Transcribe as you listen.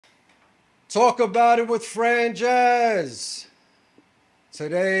Talk about it with Franjez.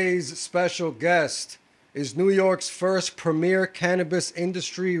 Today's special guest is New York's first premier cannabis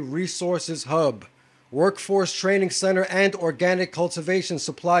industry resources hub, workforce training center, and organic cultivation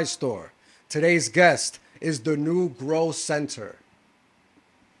supply store. Today's guest is the New Grow Center.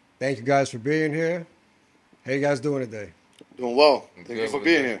 Thank you guys for being here. How you guys doing today? Doing well. Thank you for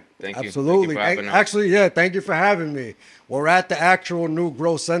being here. Thank you. Absolutely. Thank you for having us. Actually, yeah, thank you for having me. We're at the actual New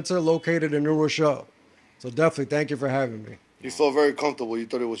Grow Center located in New Rochelle. So definitely thank you for having me. You felt very comfortable. You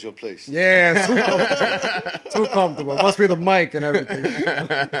thought it was your place. Yeah, too comfortable. Too comfortable. Must be the mic and everything.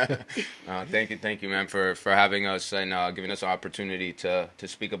 Thank you, man, for having us and giving us an opportunity to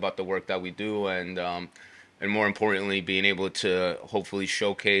speak about the work that we do and more importantly, being able to hopefully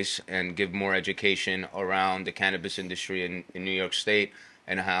showcase and give more education around the cannabis industry in New York State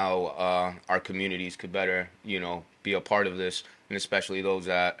and how our communities could better, be a part of this, and especially those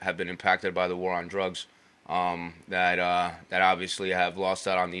that have been impacted by the war on drugs. That obviously have lost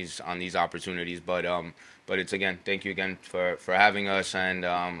out on these opportunities, but it's again, thank you again for having us, and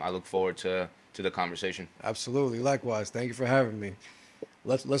I look forward to the conversation. Absolutely, likewise. Thank you for having me.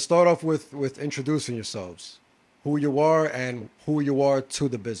 Let's start off with introducing yourselves, who you are and who you are to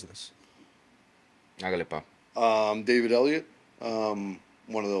the business. Hágale, pa. I'm David Elliott,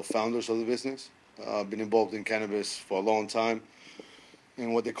 one of the founders of the business. I've been involved in cannabis for a long time,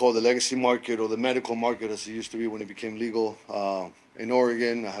 in what they call the legacy market or the medical market as it used to be when it became legal. In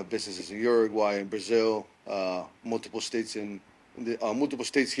Oregon, I have businesses in Uruguay, in Brazil, multiple states here in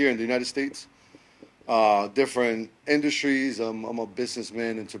the United States. Different industries. I'm a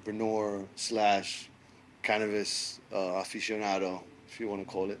businessman, entrepreneur / cannabis aficionado, if you want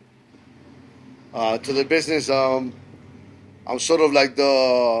to call it. To the business, I'm sort of like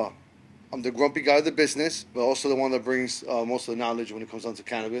I'm the grumpy guy of the business, but also the one that brings most of the knowledge when it comes down to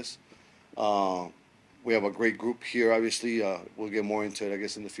cannabis. We have a great group here. Obviously, we'll get more into it, I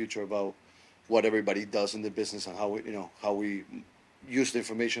guess, in the future about what everybody does in the business and how we use the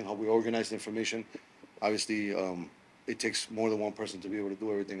information, how we organize the information. Obviously, it takes more than one person to be able to do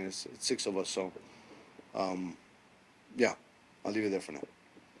everything, and it's 6 of us. So, yeah, I'll leave it there for now.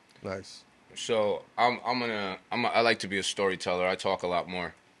 Nice. So I like to be a storyteller. I talk a lot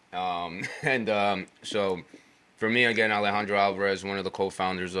more. So for me, again, Alejandro Alvarez, one of the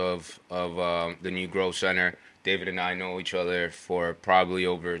co-founders of the New Grow Center. David and I know each other for probably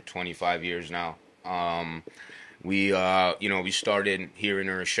over 25 years now. We started here in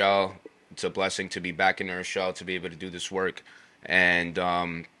Rochelle. It's a blessing to be back in Rochelle to be able to do this work. And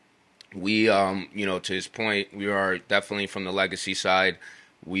to his point, we are definitely from the legacy side.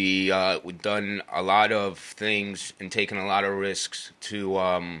 We've done a lot of things and taken a lot of risks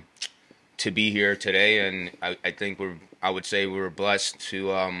to be here today, and I think I would say we were blessed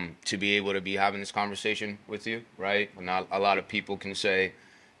to be able to be having this conversation with you, right? Not a lot of people can say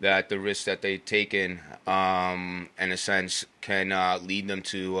that the risks that they've taken, in a sense, can lead them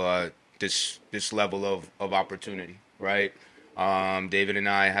to this level of opportunity, right? David and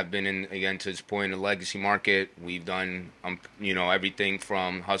I have been in, again, to this point, in the legacy market. We've done, everything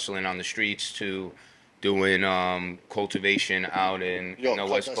from hustling on the streets to doing cultivation out in the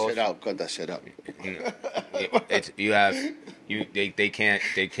West Coast. Cut that shit out.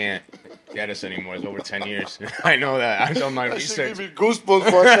 They can't get us anymore. It's over 10 years. I know that. I've done my research. Give me goosebumps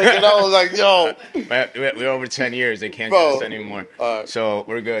for a second. I was like, yo. We're over 10 years. They can't get us anymore. So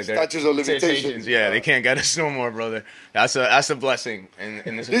we're good. Statutes of limitations. Yeah, they can't get us no more, brother. That's a blessing.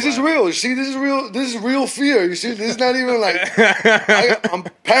 In this is real. You see, this is real fear. You see, this is not even like I'm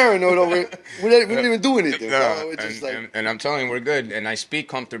paranoid over it. We didn't even do anything. And I'm telling you, we're good. And I speak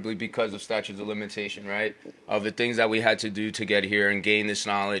comfortably because of statutes of limitation, right? Of the things that we had to do to get here and gain this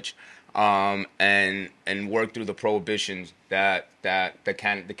knowledge. And work through the prohibitions that the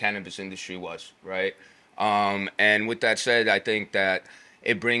cannabis industry was, right? And with that said, I think that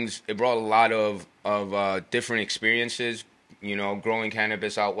it brought a lot of different experiences. Growing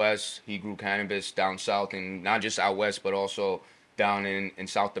cannabis out west. He grew cannabis down south, and not just out west, but also down in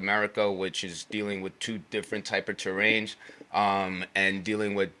South America, which is dealing with 2 different type of terrains. And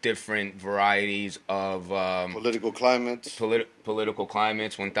dealing with different varieties of political climates. Political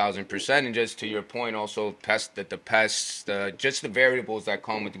climates, 1,000%, and just to your point, also just the variables that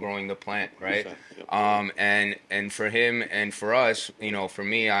come with growing the plant, right? And for him and for us, for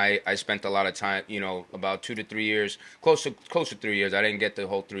me, I spent a lot of time, about 2 to 3 years, close to 3 years. I didn't get the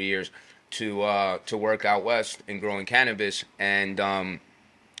whole 3 years to work out west in growing cannabis, and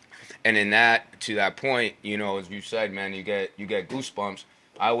in to that point, as you said, man, you get goosebumps.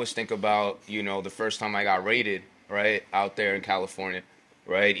 I always think about, the first time I got raided, right, out there in California.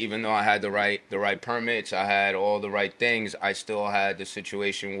 right? Even though I had the right permits, I had all the right things, I still had the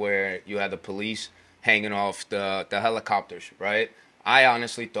situation where you had the police hanging off the helicopters, right? I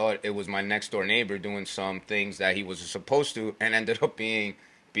honestly thought it was my next door neighbor doing some things that he wasn't supposed to, and ended up being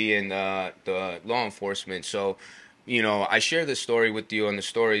the law enforcement. So, I share this story with you, and the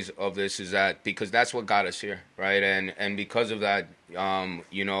stories of this is that because that's what got us here, right? And because of that,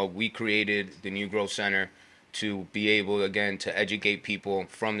 we created the New Growth Center to be able again to educate people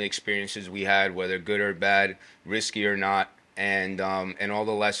from the experiences we had, whether good or bad, risky or not, and all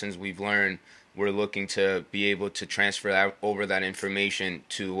the lessons we've learned. We're looking to be able to transfer that information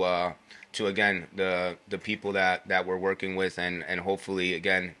to again the people that we're working with, and hopefully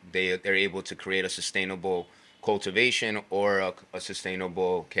again they're able to create a sustainable cultivation or a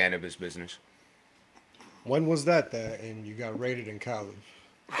sustainable cannabis business. When was that and you got raided in Cali?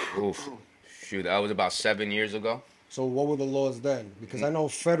 Oof, shoot, that was about 7 years ago. So what were the laws then? Because I know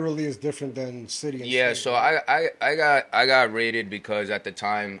federally is different than city and Yeah, state, so right? I got rated because at the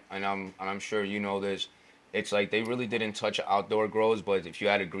time, and I'm sure you know this, it's like they really didn't touch outdoor grows, but if you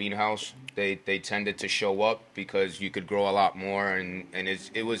had a greenhouse, they tended to show up because you could grow a lot more, and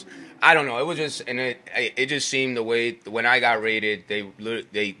it was I don't know, it was just, and it just seemed the way when I got rated,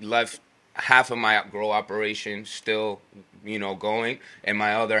 they left half of my grow operation still going, and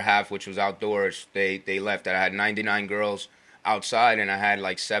my other half, which was outdoors, they left that. I had 99 girls outside, and I had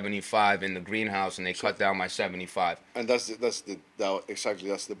like 75 in the greenhouse, and they cut down my 75. And exactly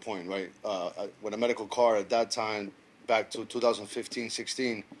that's the point, right? With a medical card at that time, back to 2015,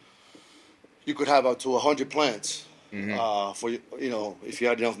 16, you could have up to 100 plants. For if you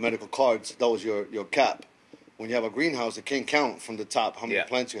had enough medical cards, that was your cap. When you have a greenhouse, it can't count from the top how many Yeah.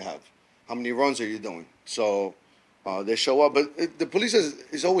 plants you have, how many runs are you doing. So they show up, but the police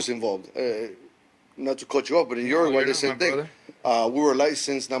is always involved. Not to cut you off, but in Uruguay, you're the not, same my thing. brother. We were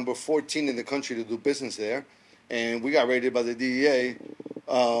licensed number 14 in the country to do business there, and we got raided by the DEA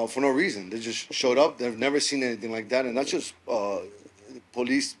for no reason. They just showed up. They've never seen anything like that, and that's just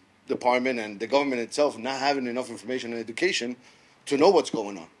police department and the government itself not having enough information and education to know what's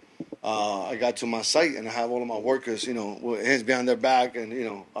going on. I got to my site and I have all of my workers, with hands behind their back and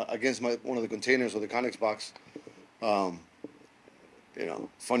against one of the containers of the Connex box.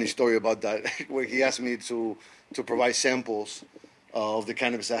 Funny story about that, where he asked me to provide samples of the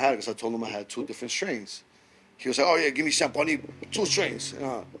cannabis I had because I told him I had two different strains. He was like, "Oh yeah, give me sample. I need two strains."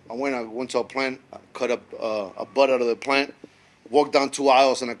 I went to a plant, I cut up a bud out of the plant, walked down 2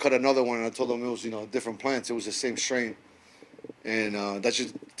 aisles, and I cut another one. And I told him it was different plants. It was the same strain, and that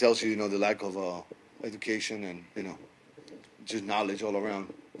just tells you the lack of education and just knowledge all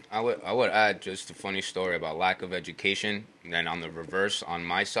around. I would add just a funny story about lack of education. And then on the reverse, on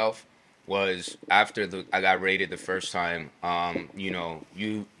myself, was after I got rated the first time.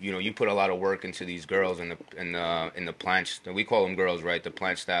 You put a lot of work into these girls in the plants. We call them girls, right? The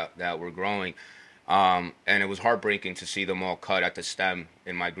plants that we're growing. And it was heartbreaking to see them all cut at the stem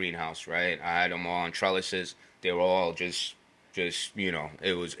in my greenhouse, right? I had them all on trellises. They were all just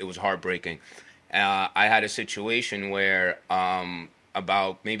it was heartbreaking. I had a situation where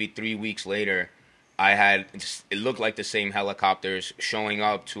about maybe 3 weeks later, it looked like the same helicopters showing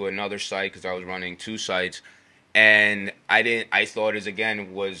up to another site because I was running two sites, and I thought it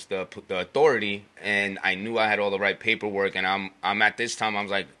again was the authority, and I knew I had all the right paperwork, and I'm at this time I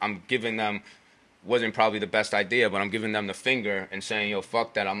was like, I'm giving them, wasn't probably the best idea, but I'm giving them the finger and saying, yo,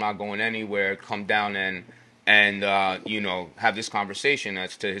 fuck that, I'm not going anywhere, come down and have this conversation.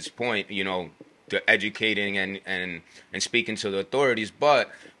 As to his point, to educating and speaking to the authorities. But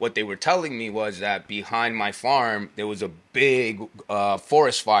what they were telling me was that behind my farm there was a big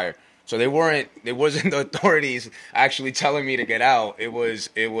forest fire. So it wasn't the authorities actually telling me to get out. It was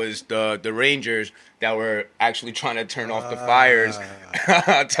the rangers that were actually trying to turn off the fires,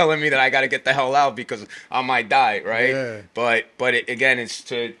 telling me that I got to get the hell out because I might die, right? Yeah. But again, it's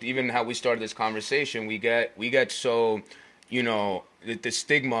to even how we started this conversation. We get so, the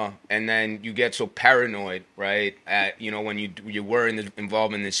stigma, and then you get so paranoid, right? When you were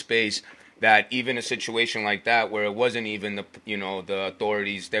involved in this space, that even a situation like that where it wasn't even the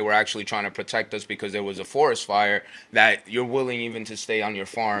authorities, they were actually trying to protect us because there was a forest fire, that you're willing even to stay on your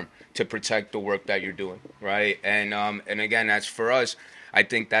farm to protect the work that you're doing, right? And again, that's for us. I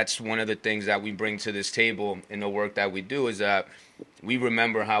think that's one of the things that we bring to this table in the work that we do, is that we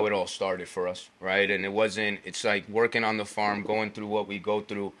remember how it all started for us, right? And it's like working on the farm, going through what we go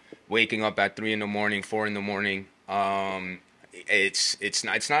through, waking up at 3 a.m, 4 a.m.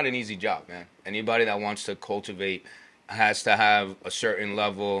 It's not an easy job, man. Anybody that wants to cultivate has to have a certain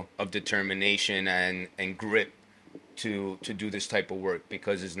level of determination and grit to do this type of work,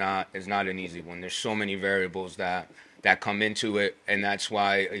 because it's not an easy one. There's so many variables that come into it, and that's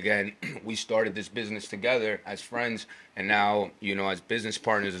why, again, we started this business together as friends, and now, as business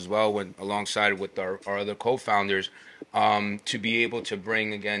partners as well, alongside with our other co-founders, to be able to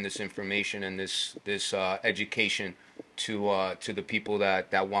bring, again, this information and this education to the people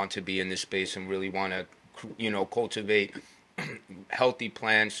that want to be in this space and really want to cultivate healthy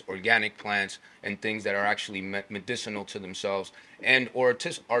plants, organic plants, and things that are actually medicinal to themselves and or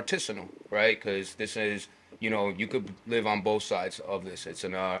artisanal, right? Because this is, you could live on both sides of this. It's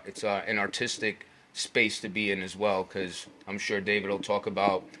an artistic space to be in as well, because I'm sure David will talk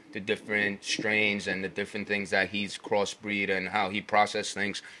about the different strains and the different things that he's crossbreed and how he processes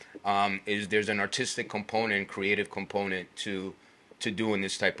things. There's an artistic component, creative component to doing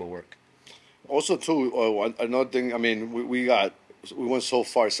this type of work. Also, too, another thing. I mean, we went so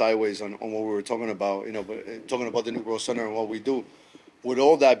far sideways on what we were talking about. But talking about the New Growth Center and what we do. With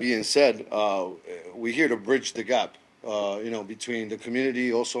all that being said, we're here to bridge the gap. Between the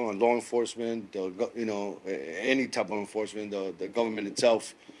community, also on law enforcement, any type of enforcement, the government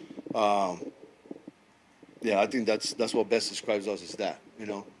itself. I think that's what best describes us, is that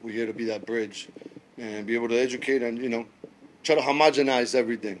we're here to be that bridge and be able to educate and try to homogenize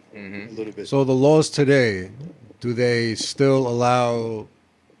everything a little bit. So the laws today, do they still allow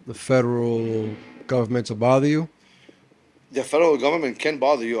the federal government to bother you? The federal government can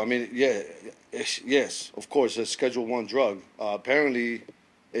bother you. I mean, yes, of course, a Schedule I drug. Apparently,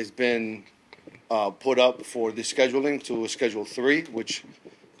 it's been put up for the scheduling to a Schedule III, which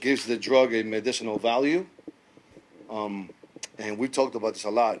gives the drug a medicinal value. And we've talked about this a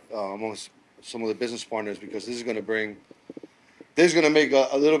lot amongst some of the business partners, because this is going to make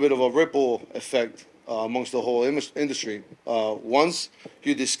a little bit of a ripple effect amongst the whole industry. Once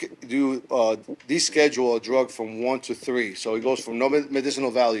you deschedule a drug from 1 to 3, so it goes from no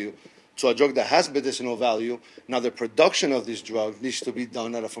medicinal value to a drug that has medicinal value. Now the production of this drug needs to be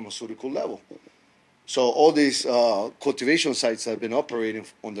done at a pharmaceutical level. So all these cultivation sites that have been operating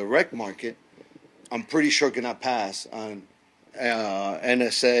on the rec market, I'm pretty sure cannot pass on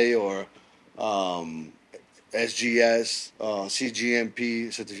NSA or SGS, CGMP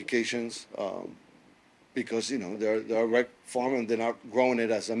certifications, because they're a rec farm and they're not growing it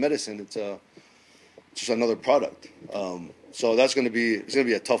as a medicine. It's just another product. So it's going to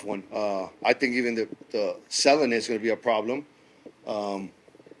be a tough one. I think even the selling is going to be a problem.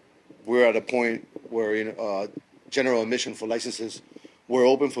 We're at a point where general admission for licenses, we're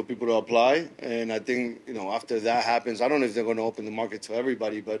open for people to apply, and I think after that happens, I don't know if they're going to open the market to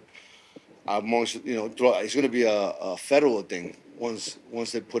everybody, but it's going to be a federal thing once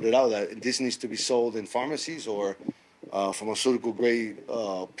they put it out that this needs to be sold in pharmacies or pharmaceutical grade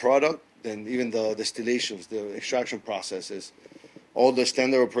product. Then even the distillations, the extraction processes, all the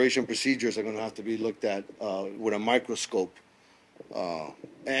standard operation procedures are going to have to be looked at with a microscope,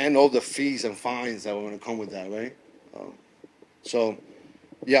 and all the fees and fines that are going to come with that, right?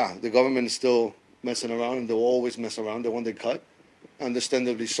 The government is still messing around, and they'll always mess around. They want their cut,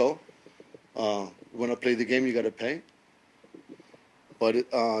 understandably so. You want to play the game, you got to pay. But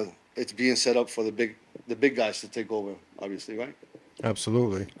it's being set up for the big guys to take over, obviously, right?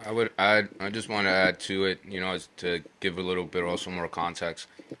 Absolutely. I just want to add to it, to give a little bit also more context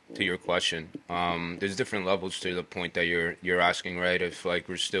to your question. There's different levels to the point that you're asking, right? If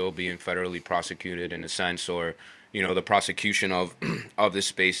we're still being federally prosecuted in a sense, or the prosecution of this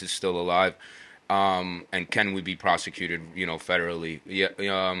space is still alive. And can we be prosecuted, federally?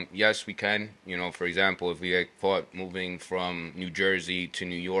 Yeah, yes, we can. For example, if we get caught moving from New Jersey to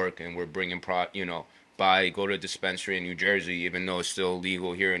New York and we're bringing go to a dispensary in New Jersey, even though it's still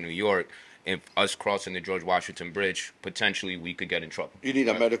legal here in New York, if us crossing the George Washington Bridge, potentially we could get in trouble. You need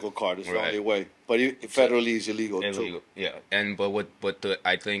a medical card. It's the only way. But federally is illegal too. Yeah,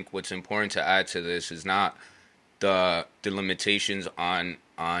 I think what's important to add to this is not the limitations on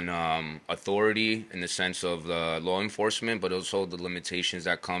authority in the sense of the law enforcement, but also the limitations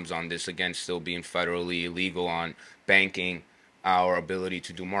that comes on this, again, still being federally illegal, on banking, our ability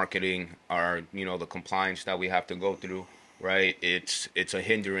to do marketing, our the compliance that we have to go through, right? It's a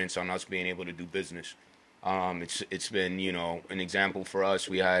hindrance on us being able to do business. It's been an example for us.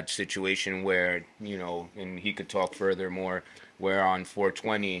 We had situation where and he could talk further more, where on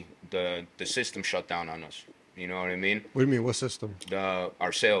 420 the system shut down on us. You know what I mean? What do you mean? What system?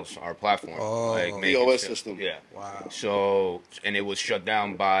 Our sales, our platform. Oh, POS system. Yeah. Wow. So, and it was shut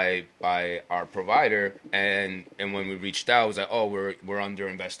down by our provider, and when we reached out, it was like, oh, we're under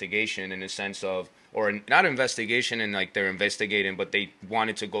investigation, in a sense of, or not investigation, and they're investigating, but they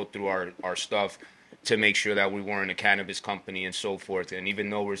wanted to go through our stuff to make sure that we weren't a cannabis company and so forth. And even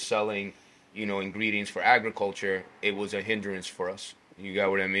though we're selling, ingredients for agriculture, it was a hindrance for us. You got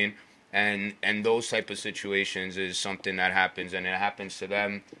what I mean? And those type of situations is something that happens, and it happens to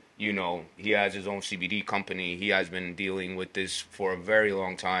them. He has his own CBD company. He has been dealing with this for a very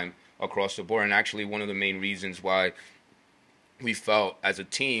long time across the board. And actually, one of the main reasons why we felt as a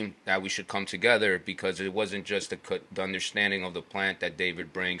team that we should come together, because it wasn't just the understanding of the plant that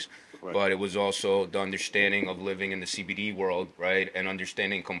David brings, right, but it was also the understanding of living in the CBD world, right? And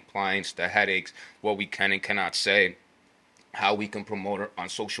understanding compliance, the headaches, what we can and cannot say, how we can promote it on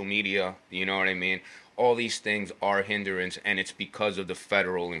social media, you know what I mean? All these things are hindrance, and it's because of the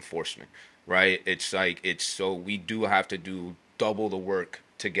federal enforcement, right? So we do have to do double the work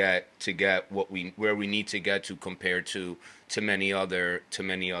to get where we need to get to compared to many other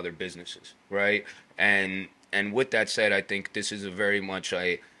businesses, right? And with that said, I think this is a very much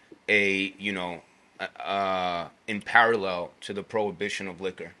in parallel to the prohibition of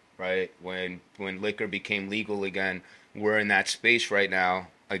liquor, right? When liquor became legal again, we're in that space right now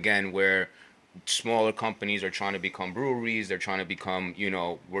again where smaller companies are trying to become breweries. They're trying to become,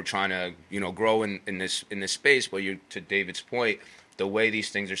 we're trying to, grow in this space. But to David's point, the way these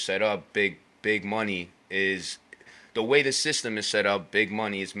things are set up, big money is the way the system is set up. Big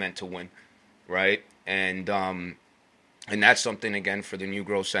money is meant to win, right? And that's something again for the New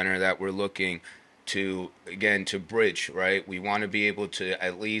Growth Center that we're looking to bridge, right? We want to be able to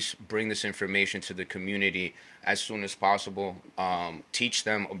at least bring this information to the community as soon as possible, teach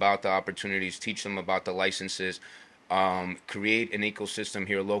them about the opportunities, teach them about the licenses, create an ecosystem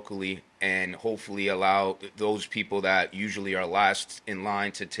here locally, and hopefully allow those people that usually are last in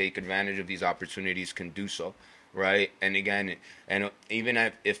line to take advantage of these opportunities can do so, right? And again,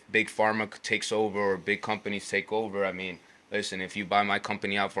 even if big pharma takes over or big companies take over, I mean, listen, if you buy my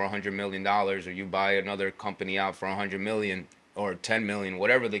company out for $100 million, or you buy another company out for $100 million or $10 million,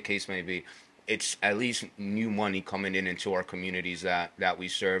 whatever the case may be, it's at least new money coming into our communities that we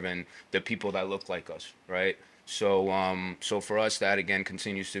serve and the people that look like us, right? So for us, that again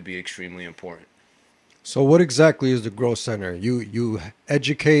continues to be extremely important. So what exactly is the Growth Center? You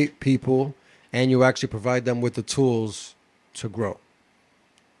educate people and you actually provide them with the tools to grow.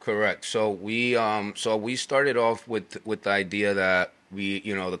 Correct. So we started off with the idea that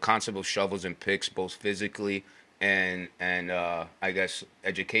the concept of shovels and picks, both physically and I guess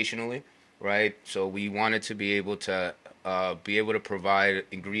educationally, right? So we wanted to be able to provide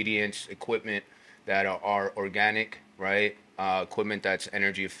ingredients, equipment that are organic, right? Equipment that's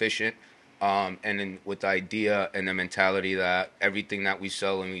energy efficient, and then with the idea and the mentality that everything that we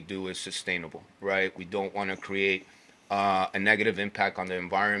sell and we do is sustainable, right? We don't want to create a negative impact on the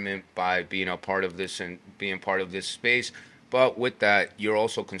environment by being a part of this and being part of this space. But with that, you're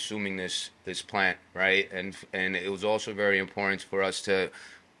also consuming this plant, right? And it was also very important for us to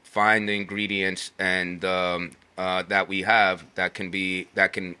find the ingredients and that we have that can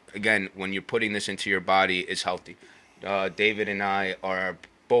again, when you're putting this into your body, is healthy. David and I are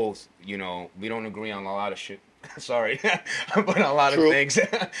both, we don't agree on a lot of shit. Sorry, but a lot True. of things.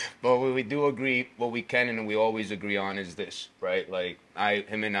 But what we do agree, what we can and we always agree on is this, right? Like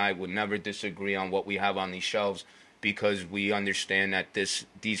him and I would never disagree on what we have on these shelves, because we understand that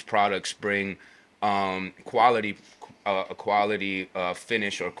these products bring quality, a quality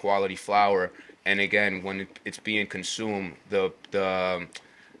finish or quality flower, and again, when it's being consumed, the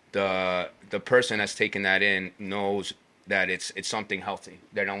person that's taking that in knows that it's something healthy.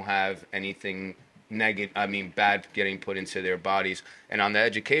 They don't have anything bad getting put into their bodies. And on the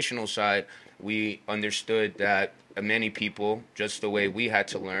educational side, we understood that many people, just the way we had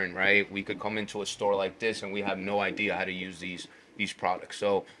to learn, right? We could come into a store like this and we have no idea how to use these products.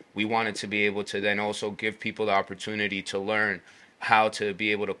 So we wanted to be able to then also give people the opportunity to learn how to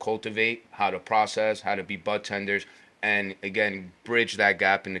be able to cultivate, how to process, how to be bud tenders, and again, bridge that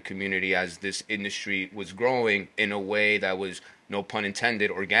gap in the community as this industry was growing in a way that was, no pun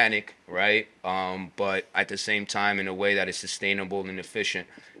intended, organic, right? But at the same time, in a way that is sustainable and efficient.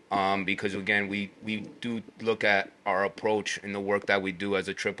 Because again, we do look at our approach in the work that we do as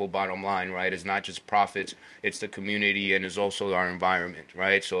a triple bottom line, right? It's not just profits, it's the community and it's also our environment,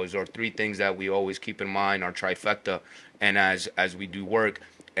 right? So those are three things that we always keep in mind, our trifecta, and as we do work.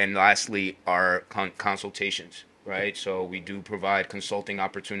 And lastly, our consultations, right? So we do provide consulting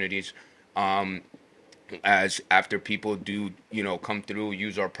opportunities, as after people do, come through,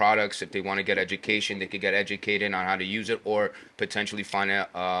 use our products. If they want to get education, they could get educated on how to use it, or potentially find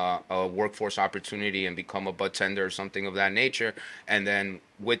a workforce opportunity and become a bud tender or something of that nature. And then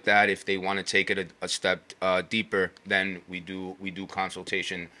with that, if they want to take it a step deeper, then we do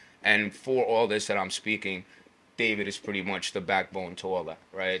consultation And for all this that I'm speaking, David is pretty much the backbone to all that,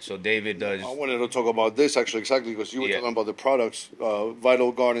 right? So David does. I wanted to talk about this actually exactly because you were Yeah. talking about the products.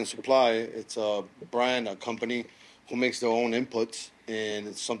 Vital Garden Supply, it's a brand, a company who makes their own inputs, and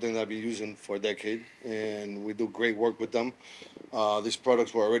it's something that I've been using for a decade, and we do great work with them. These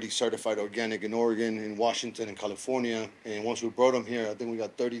products were already certified organic in Oregon, in Washington, and California, and once we brought them here, I think we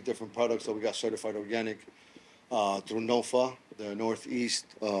got 30 different products that we got certified organic through NOFA, the Northeast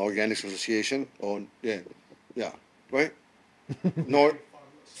Organics Association. Oh, yeah, right? North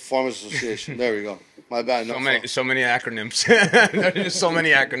Farmers Association. There we go. My bad. So many acronyms. There's so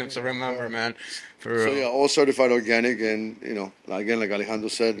many acronyms to remember, man. For So yeah, all certified organic, and again, like Alejandro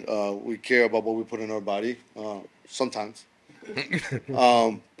said, we care about what we put in our body. Sometimes,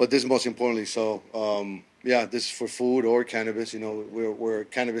 but this is most importantly. So yeah, this is for food or cannabis. We're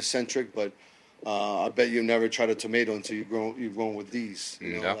cannabis centric, but I bet you never tried a tomato until you've grown with these.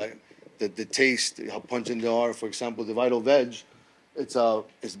 Like the taste, how pungent they are. For example, the Vital Veg. It's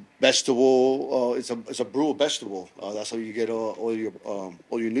vegetable. It's a brew vegetable. That's how you get all your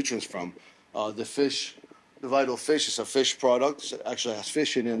nutrients from. The fish, the Vital Fish is a fish product. It actually has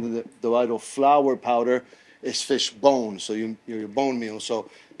fish in it. And the Vital Flour powder is fish bone. So your bone meal. So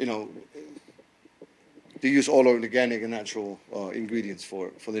they use all organic and natural ingredients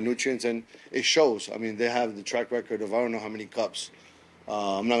for the nutrients, and it shows. I mean, they have the track record of I don't know how many cups.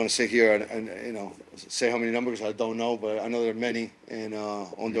 I'm not going to sit here and say how many numbers I don't know, but I know there are many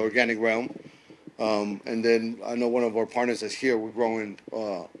on the organic realm. And then I know one of our partners that's here. We're growing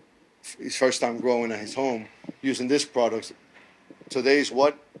his first time growing at his home using this product. Today's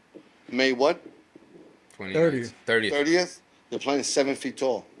what? May what? 30th. 30th. They're planting 7 feet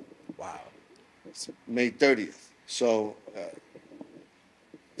tall. Wow. It's May 30th. So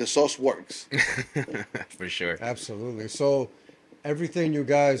the sauce works. For sure. Absolutely. So everything you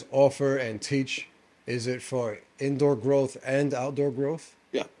guys offer and teach, is it for indoor growth and outdoor growth?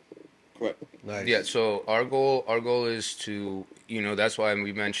 Yeah, correct. Nice. Yeah, so our goal is to, that's why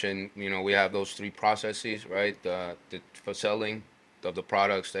we mentioned, we have those three processes, right? For selling of the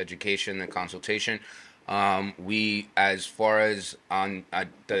products, the education, the consultation. We, as far as on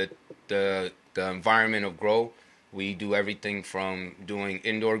the environment of grow, we do everything from doing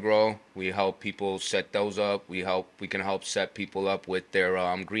indoor grow. We help people set those up. We can help set people up with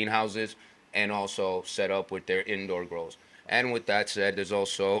their greenhouses, and also set up with their indoor grows. And with that said, there's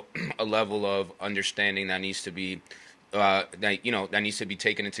also a level of understanding that needs to be that needs to be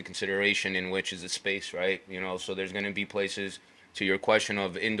taken into consideration, in which is the space, right? So there's going to be places. To your question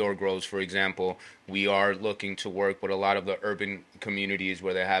of indoor grows, for example, we are looking to work with a lot of the urban communities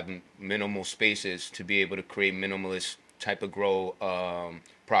where they have minimal spaces to be able to create minimalist type of grow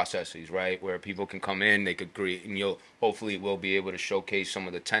processes, right? Where people can come in, they could create, and hopefully we'll be able to showcase some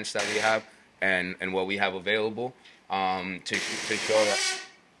of the tents that we have and what we have available to show that.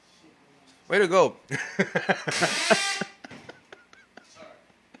 Way to go.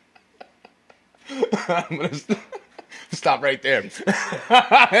 I'm gonna stop right there. We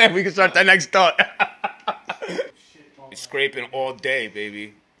can start that next thought. It's scraping all day,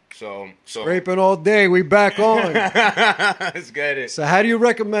 baby. So Scraping all day. We back on. let's get it. So how do you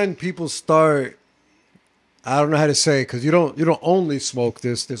recommend people start? I don't know how to say, because you don't only smoke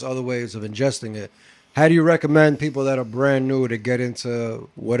this. There's other ways of ingesting it. How do you recommend people that are brand new to get into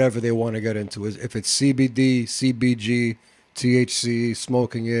whatever they want to get into? If it's CBD, CBG, THC,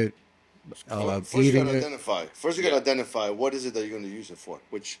 smoking it, First eating you gotta it. identify. First, you gotta identify what is it that you're going to use it for.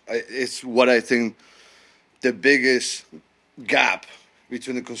 Which is what I think the biggest gap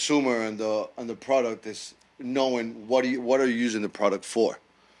between the consumer and the product is knowing what are you using the product for.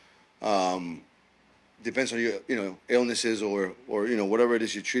 Depends on your illnesses or whatever it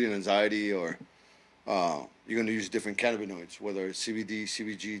is you're treating, anxiety, or you're going to use different cannabinoids, whether it's CBD,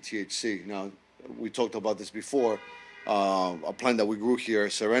 CBG, THC. Now, we talked about this before. A plant that we grew here,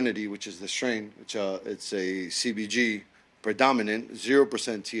 Serenity, which is the strain, which it's a CBG predominant, 0%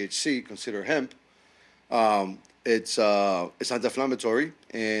 THC, consider hemp. It's anti-inflammatory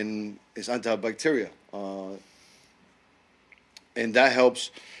and it's antibacterial, and that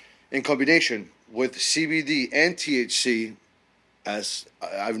helps in combination with CBD and THC, as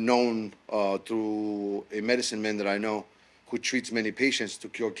I've known through a medicine man that I know who treats many patients to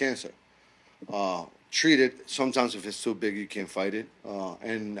cure cancer. Treat it. Sometimes if it's too big, you can't fight it.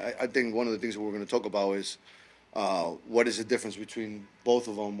 And I think one of the things that we're going to talk about is what is the difference between both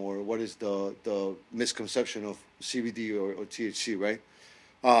of them, or what is the misconception of CBD or THC, right?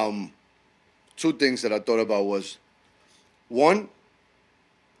 Two things that I thought about was, one,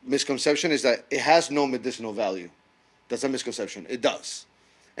 misconception is that it has no medicinal value. That's a misconception. It does.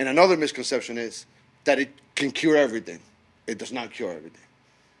 And another misconception is that it can cure everything. It does not cure everything.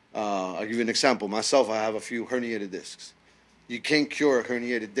 I'll give you an example. Myself, I have a few herniated discs. You can't cure a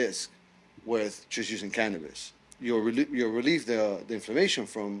herniated disc with just using cannabis. You'll relieve the inflammation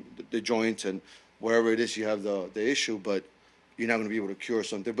from the joint and wherever it is you have the issue, but you're not going to be able to cure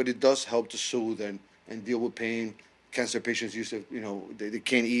something. But it does help to soothe and deal with pain. Cancer patients used to, they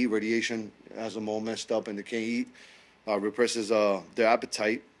can't eat. Radiation has them all messed up and they can't eat. Represses their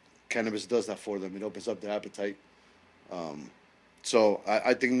appetite. Cannabis does that for them. It opens up their appetite. So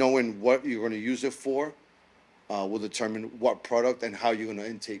I think knowing what you're going to use it for will determine what product and how you're going to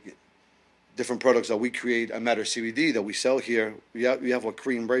intake it. Different products that we create at Matter CBD that we sell here. We have a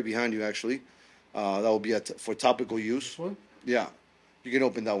cream right behind you, actually. That will be for topical use. This one? Yeah. You can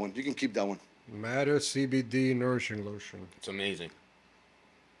open that one. You can keep that one. Matter CBD Nourishing Lotion. It's amazing.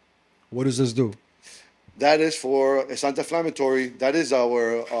 What does this do? That is it's anti-inflammatory. That is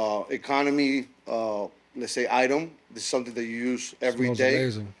our economy, let's say, item. This is something that you use every Smells day.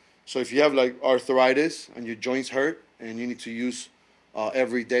 amazing. So if you have like arthritis and your joints hurt and you need to use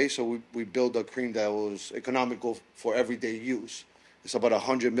every day, so we build a cream that was economical for everyday use. It's about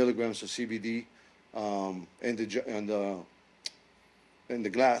 100 milligrams of CBD in the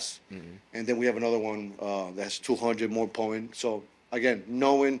glass, and then we have another one that's 200 more potent. So again,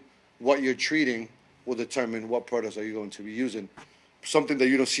 knowing what you're treating will determine what products are you going to be using. Something that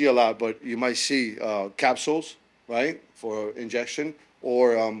you don't see a lot, but you might see capsules, right, for injection,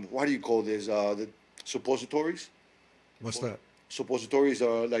 or what do you call this? The suppositories. What's that? Suppositories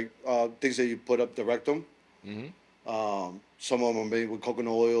are like things that you put up the rectum. Some of them are made with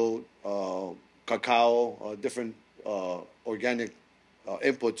coconut oil, cacao, different organic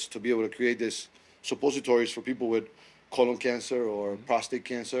inputs to be able to create this suppositories for people with colon cancer or prostate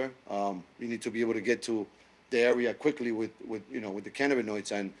cancer. You need to be able to get to the area quickly with the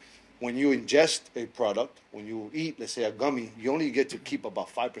cannabinoids. And when you ingest a product, when you eat, let's say, a gummy, you only get to keep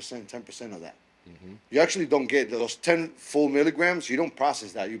about 5%, 10% of that. You actually don't get those 10 full milligrams. You don't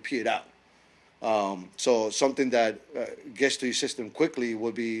process that. You pee it out. So something that gets to your system quickly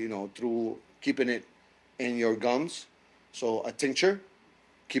would be, through keeping it in your gums. So a tincture,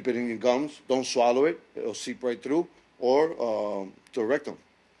 keep it in your gums. Don't swallow it. It'll seep right through. Or to a rectum.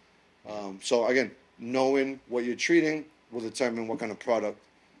 So again, knowing what you're treating will determine what kind of product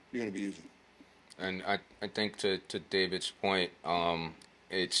you're going to be using. And I think to David's point,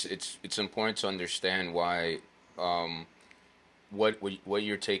 it's important to understand why what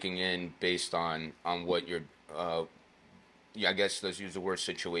you're taking in based on what your I guess let's use the word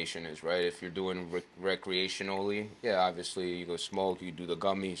situation is, right? If you're doing recreationally, yeah, obviously you go smoke, you do the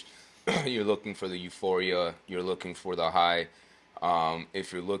gummies, you're looking for the euphoria, you're looking for the high.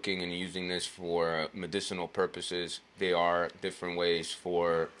 If you're looking and using this for medicinal purposes, there are different ways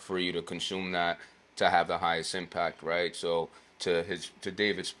for you to consume that to have the highest impact, right? So to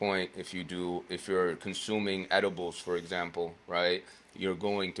David's point, if you're consuming edibles, for example, right, you're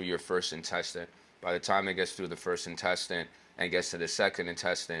going through your first intestine. By the time it gets through the first intestine and gets to the second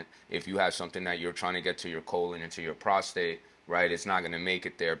intestine, if you have something that you're trying to get to your colon and to your prostate, right, it's not going to make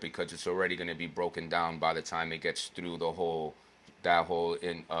it there because it's already going to be broken down by the time it gets through that whole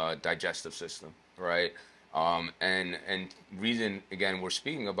digestive system, right? And reason, again, we're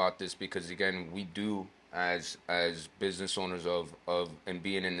speaking about this because, again, we do as business owners of and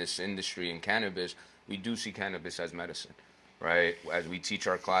being in this industry in cannabis, we do see cannabis as medicine, right? As we teach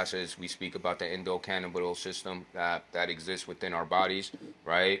our classes, we speak about the endocannabinoid system that exists within our bodies,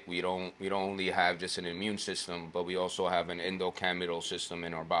 right? We don't only have just an immune system, but we also have an endocannabinoid system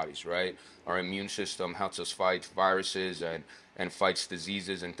in our bodies, right? Our immune system helps us fight viruses and fights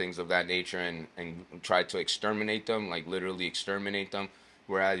diseases and things of that nature and try to exterminate them, like literally exterminate them.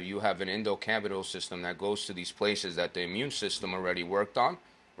 Whereas you have an endocannabinoid system that goes to these places that the immune system already worked on,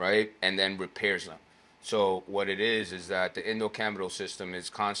 right? And then repairs them. So what it is that the endocannabinoid system is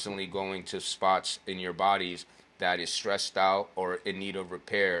constantly going to spots in your bodies that is stressed out or in need of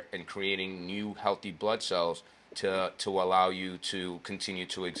repair and creating new healthy blood cells to allow you to continue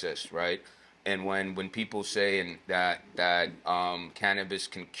to exist, right? And when people say that cannabis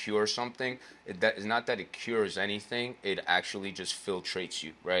can cure something, that is not that it cures anything. It actually just filtrates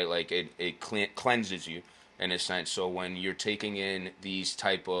you, right? Like it cleanses you in a sense. So when you're taking in these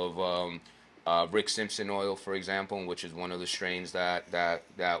type of Rick Simpson oil, for example, which is one of the strains that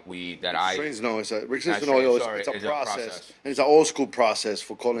strains, no, it's a Rick Simpson oil. It's a process. And it's an old school process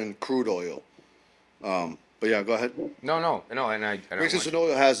for calling crude oil. But yeah, go ahead. No, and I Rick Simpson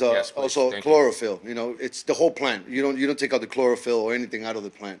oil has also chlorophyll. It's the whole plant. You don't take out the chlorophyll or anything out of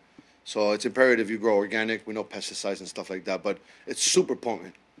the plant. So it's imperative you grow organic with no pesticides and stuff like that. But it's super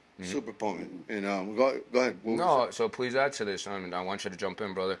potent. super potent. And go ahead. What were you No, saying? so please add to this. I want you to jump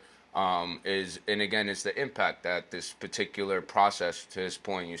in, brother. Is and again, it's the impact that this particular process to this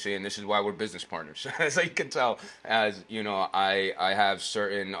point. You see, and this is why we're business partners, as you can tell. As you know, I have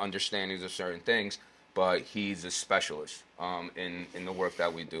certain understandings of certain things, but he's a specialist in the work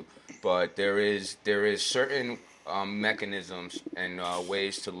that we do. But there is certain mechanisms and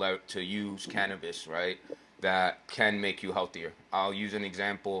ways to use cannabis, right, that can make you healthier. I'll use an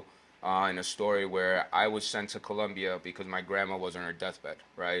example in a story where I was sent to Colombia because my grandma was on her deathbed,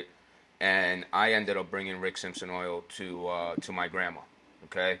 right? And I ended up bringing Rick Simpson oil to my grandma.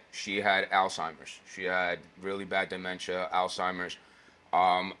 Okay, she had Alzheimer's. She had really bad dementia, Alzheimer's,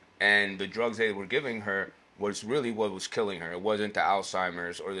 and the drugs they were giving her was really what was killing her. It wasn't the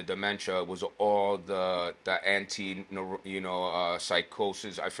Alzheimer's or the dementia. It was all the anti,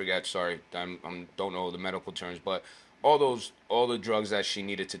 psychosis. I forget. Sorry, I don't know the medical terms, but all the drugs that she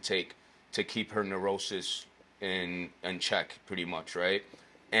needed to take to keep her neurosis in check, pretty much, right?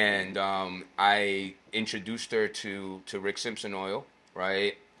 And I introduced her to Rick Simpson oil,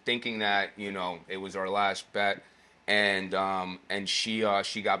 right? Thinking that it was our last bet, and she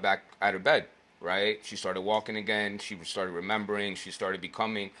got back out of bed, right? She started walking again. She started remembering. She started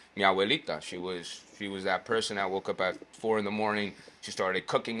becoming mi abuelita. She was that person that woke up at 4 in the morning. She started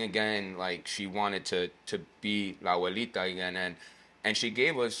cooking again. Like she wanted to be la abuelita again, and she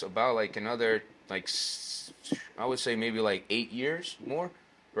gave us about like another I would say maybe like 8 years more,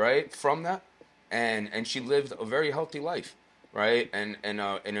 right, from that, and she lived a very healthy life, right, and an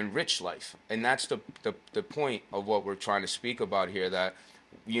enriched life, and that's the point of what we're trying to speak about here. That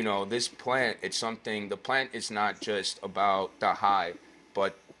this plant, it's something. The plant is not just about the high,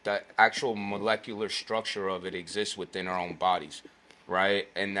 but the actual molecular structure of it exists within our own bodies, right?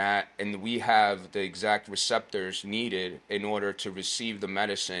 And we have the exact receptors needed in order to receive the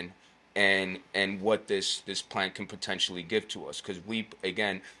medicine and what this plant can potentially give to us, because we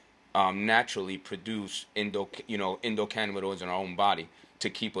again naturally produce endocannabinoids in our own body to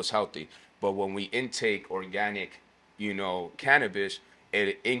keep us healthy. But when we intake organic cannabis,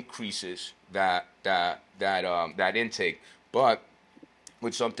 it increases that intake. But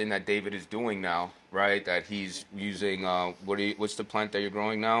with something that David is doing now, right? That he's using what's the plant that you're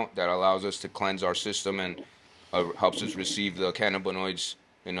growing now that allows us to cleanse our system and helps us receive the cannabinoids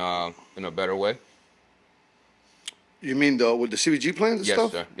in a better way? You mean with the CBG plants and Yes,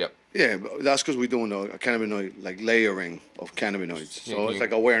 stuff? sir. Yep. Yeah, but that's because we're doing a cannabinoid like layering of cannabinoids. Yeah, So it's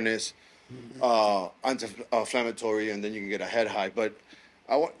like awareness, anti-inflammatory, and then you can get a head high. But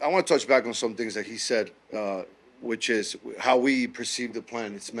I want to touch back on some things that he said, which is how we perceive the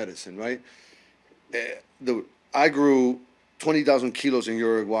plant, its medicine, right? I grew 20,000 kilos in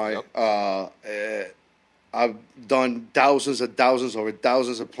Uruguay. Yep. I've done thousands over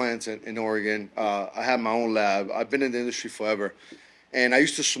thousands of plants in Oregon. I have my own lab. I've been in the industry forever. And I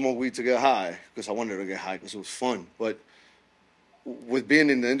used to smoke weed to get high because I wanted to get high because it was fun. But with being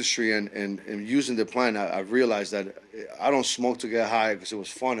in the industry and using the plant, I realized that I don't smoke to get high because it was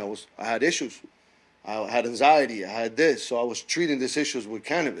fun. I had issues. I had anxiety. I had this. So I was treating these issues with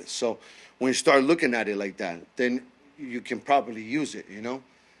cannabis. So when you start looking at it like that, then you can properly use it,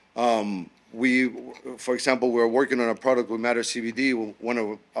 for example, we're working on a product with Matter CBD with one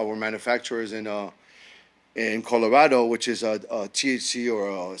of our manufacturers in Colorado, which is a THC or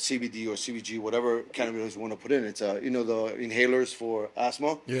a CBD or CBG, whatever cannabis you want to put in. It's the inhalers for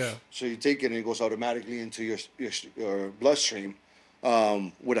asthma. Yeah. So you take it and it goes automatically into your bloodstream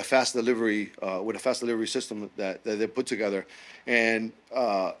with a fast delivery system that they put together. And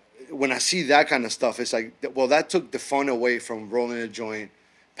when I see that kind of stuff, it's like, well, that took the fun away from rolling a joint,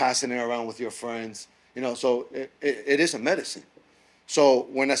 passing it around with your friends, so it is a medicine. So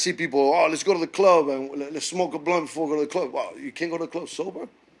when I see people, let's go to the club and let's smoke a blunt before we go to the club. Well, you can't go to the club sober.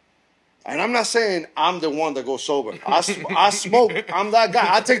 And I'm not saying I'm the one that goes sober. I smoke. I'm that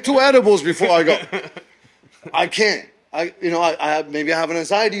guy. I take 2 edibles before I go. I can't. Maybe I have an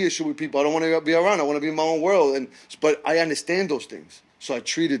anxiety issue with people. I don't want to be around. I want to be in my own world. But I understand those things, so I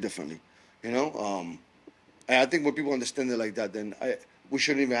treat it differently. And I think when people understand it like that, then we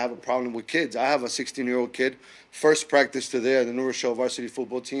shouldn't even have a problem with kids. I have a 16-year-old kid, first practice today at the New Rochelle varsity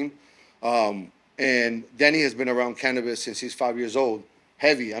football team. And Danny has been around cannabis since he's 5 years old.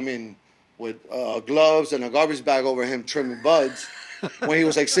 Heavy. I mean, with gloves and a garbage bag over him trimming buds when he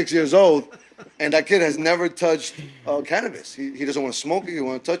was like 6 years old. And that kid has never touched cannabis. He doesn't want to smoke it. He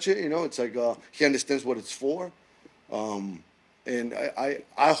want to touch it. It's like he understands what it's for. And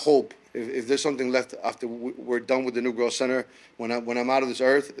I hope if there's something left after we're done with the New Growth Center, when I'm out of this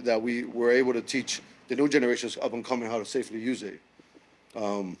earth, that we were able to teach the new generations up and coming how to safely use it.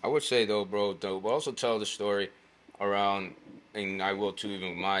 I would say though, bro, but also tell the story around, and I will too.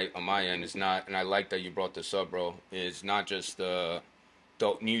 Even on my end, it's not, and I like that you brought this up, bro. It's not just the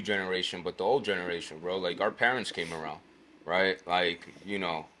new generation, but the old generation, bro. Like our parents came around, right? Like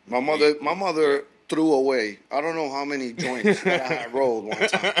My yeah. mother threw away I don't know how many joints that I had rolled one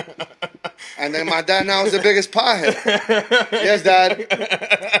time. And then my dad now is the biggest pothead. Yes, Dad,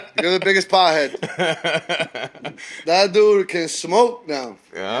 you're the biggest pothead. That dude can smoke now,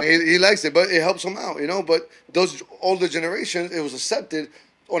 Yeah. and he likes it, but it helps him out, you know. But those older generations, it was accepted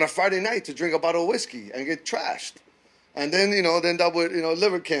on a Friday night to drink a bottle of whiskey and get trashed, and then then that would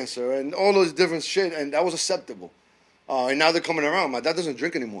liver cancer and all those different shit, and that was acceptable. And now they're coming around. My dad doesn't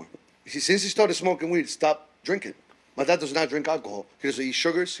drink anymore. Since he started smoking weed, stopped drinking. My dad does not drink alcohol. He doesn't eat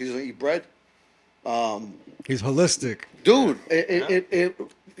sugars. He doesn't eat bread. He's holistic. Dude, Yeah.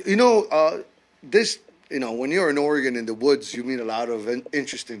 this, when you're in Oregon in the woods, you meet a lot of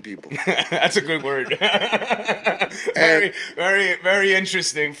interesting people. That's a good word. And, Very, very, very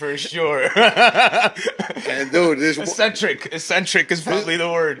interesting for sure. and dude, Eccentric is probably the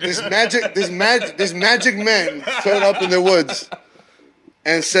word. this magic man showed up in the woods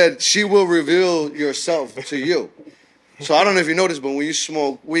and said, "She will reveal yourself to you." So I don't know if you noticed, but when you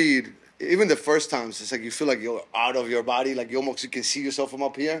smoke weed, even the first times, it's like you feel like you're out of your body, like you can see yourself from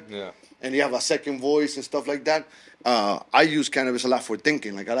up here. Yeah. And you have a second voice and stuff like that. I use cannabis a lot for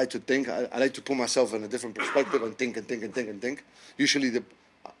thinking. Like I like to think. I like to put myself in a different perspective and think and think and think and think. Usually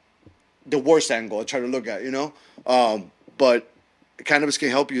the worst angle I try to look at, but cannabis can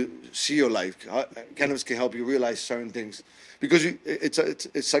help you see your life. Cannabis can help you realize certain things because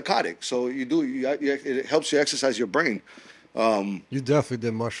it's psychotic. So it helps you exercise your brain. You definitely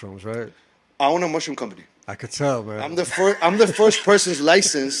did mushrooms, right? I own a mushroom company. I could tell, man. I'm the first person's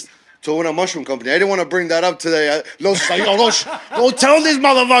licensed to own a mushroom company. I didn't want to bring that up today. Los like, don't tell these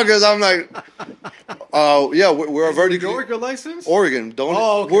motherfuckers. I'm like, yeah, we're a vertically New York, your license? Oregon.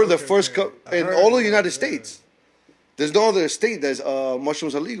 Okay, We're the okay, first okay. in all of the United States. There's no other state that's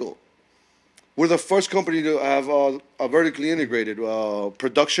mushrooms are legal. We're the first company to have a vertically integrated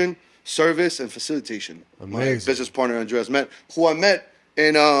production, service, and facilitation. Amazing. My business partner Andreas who I met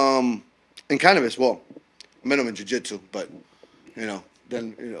in cannabis. Well, I met him in jiu-jitsu, but then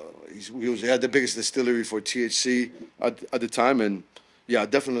he had the biggest distillery for THC at the time, and yeah,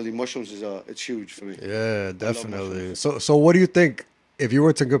 definitely mushrooms it's huge for me. Yeah, definitely. So what do you think if you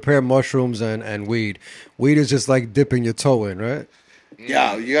were to compare mushrooms and weed? Weed is just like dipping your toe in, right?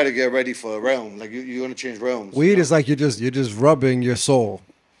 Yeah, you got to get ready for a realm. Like you're gonna change realms. Weed is like you're just rubbing your soul.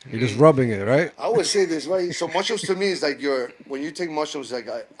 You're just rubbing it, right? I would say this, right? So mushrooms to me is like when you take mushrooms, like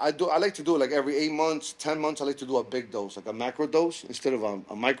I like to do it like every 8 months, 10 months. I like to do a big dose, like a macro dose instead of a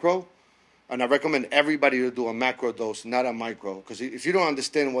micro. And I recommend everybody to do a macro dose, not a micro, because if you don't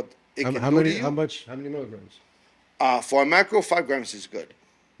understand what it can do to you, How many milligrams? For a macro, 5 grams is good.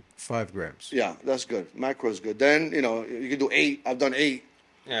 5 grams. Yeah, that's good. Macro is good. Then you can do 8. I've done 8.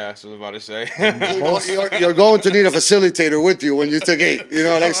 Yeah, that's what I was about to say. You're going to need a facilitator with you when you take 8.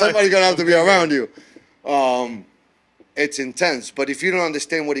 Like somebody's gonna have to be around you. It's intense, but if you don't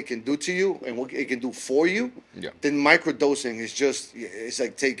understand what it can do to you and what it can do for you, then microdosing is it's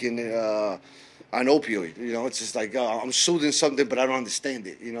like taking an opioid. It's just like I'm soothing something, but I don't understand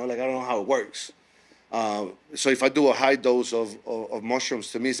it. Like I don't know how it works. So if I do a high dose of mushrooms,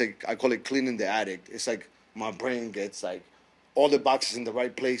 to me it's like I call it cleaning the attic. It's like my brain gets like all the boxes in the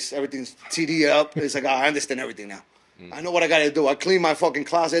right place, everything's TD up. It's like I understand everything now. I know what I gotta do. I clean my fucking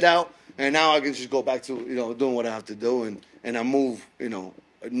closet out, and now I can just go back to doing what I have to do, and I move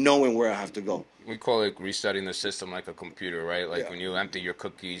knowing where I have to go. We call it resetting the system like a computer, right? Like Yeah. when you empty your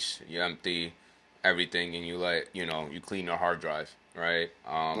cookies, you empty everything, and you clean your hard drive, right?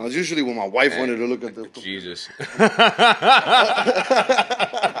 It's usually when my wife wanted to look at the Jesus.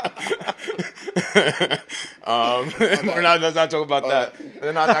 Let's not talk about that.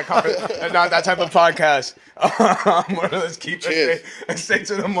 They're not they're not that type of podcast. Let's stay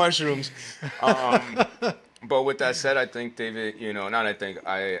to the mushrooms. But with that said, I think David,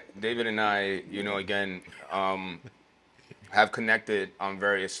 David and I, again, have connected on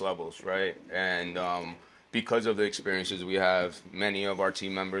various levels, right? And because of the experiences we have, many of our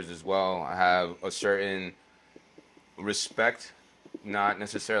team members as well have a certain respect, not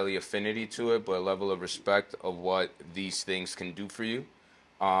necessarily affinity to it, but a level of respect of what these things can do for you.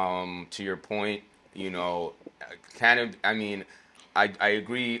 To your point, I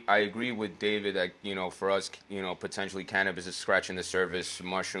agree with David that, for us, potentially cannabis is scratching the surface.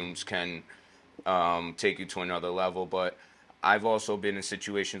 Mushrooms can take you to another level, but I've also been in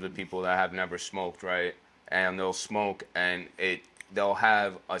situations with people that have never smoked, right? And they'll smoke and it they'll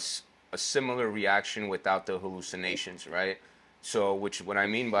have a similar reaction without the hallucinations, right? So, what I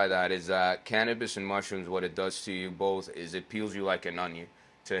mean by that is that cannabis and mushrooms, what it does to you both is it peels you like an onion.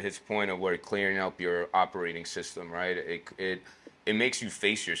 To his point of where clearing up your operating system, right? It makes you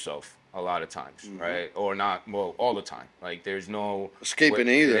face yourself a lot of times, right? Or not, well, all the time. Like there's no escaping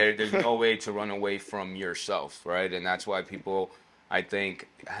either. there's no way to run away from yourself, right? And that's why people, I think,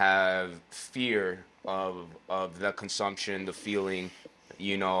 have fear of the consumption, the feeling,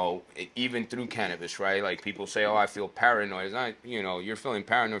 even through cannabis, right? Like people say, "Oh, I feel paranoid." It's not, you're feeling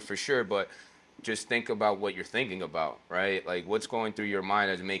paranoid for sure, but just think about what you're thinking about, right? Like what's going through your mind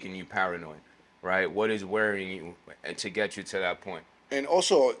that's making you paranoid, right? What is worrying you to get you to that point? And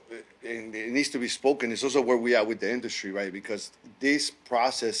also, and it needs to be spoken, it's also where we are with the industry, right? Because these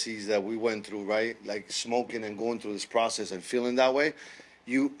processes that we went through, right? Like smoking and going through this process and feeling that way,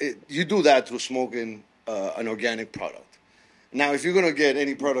 you do that through smoking an organic product. Now, if you're gonna get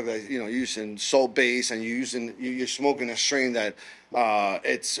any product that using salt base and you're smoking a strain that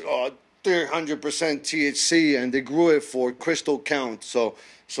it's 300% THC and they grew it for crystal count, so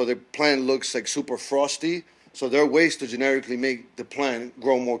the plant looks like super frosty. So there are ways to generically make the plant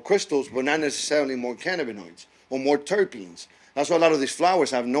grow more crystals, but not necessarily more cannabinoids or more terpenes. That's why a lot of these flowers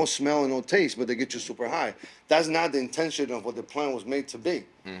have no smell and no taste, but they get you super high. That's not the intention of what the plant was made to be.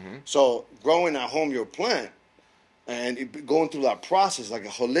 So growing at home your plant and going through that process, like a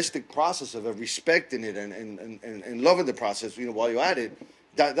holistic process of respecting it and loving the process, while you're at it,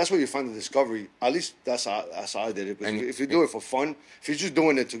 that's where you find the discovery. At least that's how I did it. Because if you do it for fun, if you're just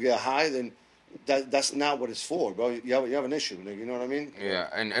doing it to get high, then that's not what it's for, bro. You have an issue, you know what I mean?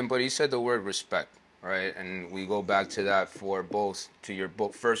 Yeah, but he said the word respect, right? And we go back to that for both to your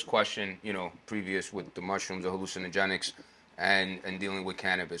first question, previous with the mushrooms, the hallucinogenics, and dealing with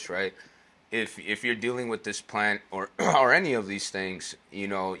cannabis, right? If you're dealing with this plant or or any of these things,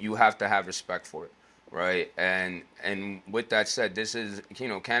 you have to have respect for it, right? And with that said, this is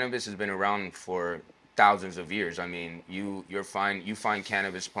cannabis has been around for thousands of years. I mean, you find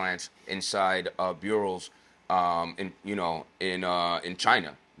cannabis plants inside bureaus, in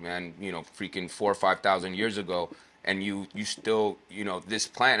China, man. Freaking 4 or 5,000 years ago, and you still this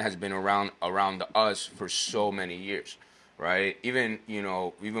plant has been around us for so many years, right? Even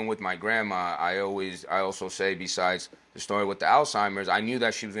with my grandma, I also say, besides the story with the Alzheimer's, I knew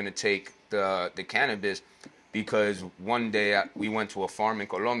that she was gonna take the cannabis because one day we went to a farm in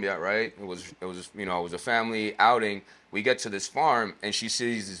Colombia, right? It was a family outing. We get to this farm and she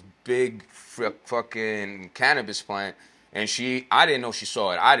sees this big fucking cannabis plant, and I didn't know she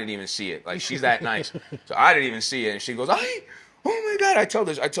saw it. I didn't even see it. Like, she's that nice, so I didn't even see it. And she goes, "Ay, oh my God!" I tell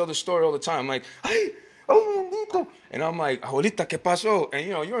this story all the time. I'm like, "Ay, oh, and I'm like, "Abuelita, ¿qué pasó?" And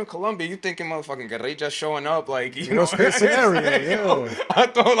you're in Colombia, you thinking motherfucking guerrillas showing up, like, Worst case scenario, yeah. I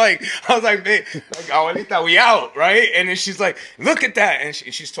was like, "Man, like, abuelita, we out," right? And then she's like, "Look at that," and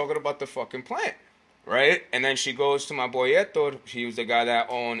she's talking about the fucking plant, right? And then she goes to my boy Héctor. He was the guy that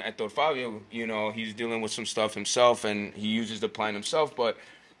owned Héctor Fabio. He's dealing with some stuff himself, and he uses the plant himself. But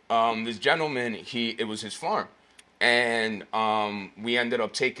this gentleman, it was his farm, and we ended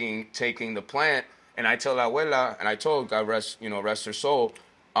up taking the plant. And I tell abuela, and I told, God rest her soul,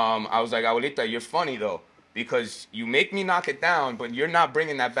 I was like, "Abuelita, you're funny though, because you make me knock it down, but you're not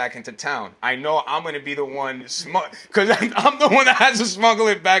bringing that back into town. I know I'm going to be the one, because I'm the one that has to smuggle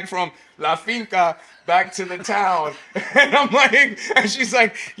it back from La Finca back to the town." And I'm like, and she's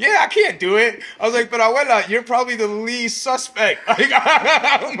like, "Yeah, I can't do it." I was like, "But abuela, you're probably the lead suspect." Like,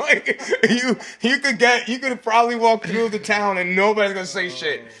 I'm like, you could probably walk through the town and nobody's going to say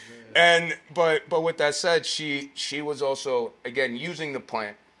shit. And but with that said, she was also, again, using the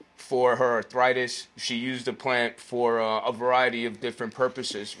plant for her arthritis. She used the plant for a variety of different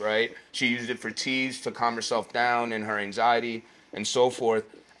purposes, right? She used it for teas to calm herself down and her anxiety and so forth.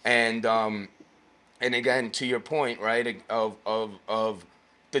 And again, to your point, right, of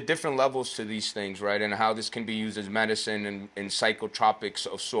the different levels to these things, right, and how this can be used as medicine and psychotropics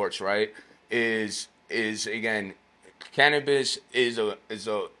of sorts, right, is again, cannabis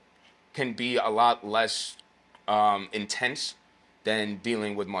can be a lot less intense than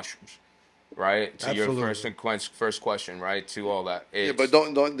dealing with mushrooms, right? To Absolutely. your first question, right? To all that. Yeah, but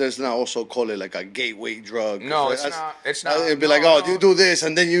don't let's not also call it like a gateway drug. No, it's not. It's not. It'd be no, like, oh, no. you do this,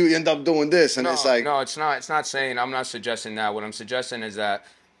 and then you end up doing this, and it's like, No, it's not. It's not saying. I'm not suggesting that. What I'm suggesting is that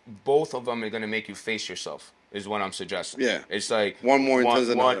both of them are going to make you face yourself. Is what I'm suggesting. Yeah. It's like one more intense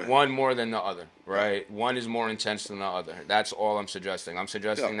than the other. One more than the other, right? One is more intense than the other. That's all I'm suggesting. I'm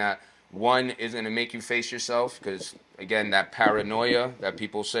suggesting that One is going to make you face yourself because, again, that paranoia that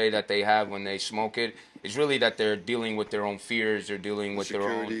people say that they have when they smoke it is really that they're dealing with their own fears, they're dealing with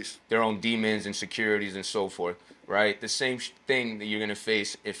their own demons, insecurities, and so forth, right? The same thing that you're going to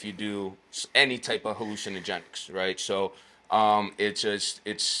face if you do any type of hallucinogenics, right? So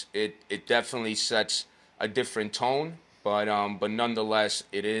it definitely sets a different tone, but nonetheless,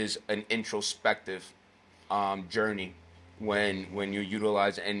 it is an introspective journey when you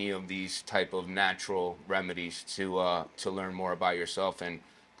utilize any of these type of natural remedies to learn more about yourself and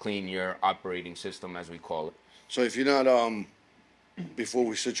clean your operating system, as we call it. So if you're not before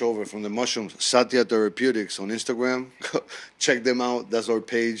we switch over from the mushrooms, Satya Therapeutics on Instagram, check them out. That's our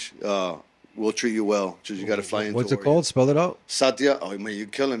page. We'll treat you well. Just you got to fly into. What's it called? Spell it out. Satya. Oh man, you're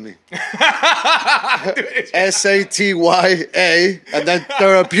killing me. Satya and then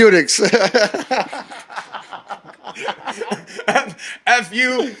Therapeutics. F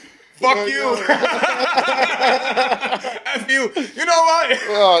you. Fuck you. F you. You know what?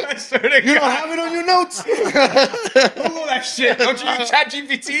 You don't have it on your notes. Google that shit. Don't you use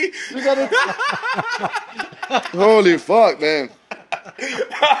ChatGPT? Holy fuck, man.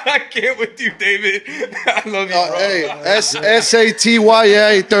 I can't with you, David. I love you, bro. Hey,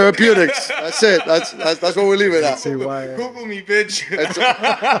 Satya Therapeutics. That's it. That's what we leave it at. Google me, bitch.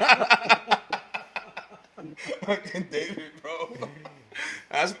 Fucking David, bro.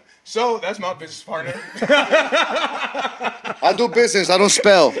 That's my business partner. I do business. I don't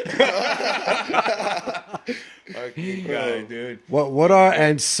spell. Fucking guy, dude. What are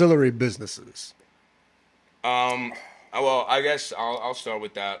ancillary businesses? Well, I guess I'll start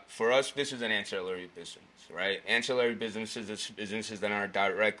with that. For us, this is an ancillary business, right? Ancillary businesses is businesses that are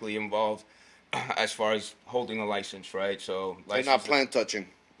directly involved as far as holding a license, right? So They're not plant touching.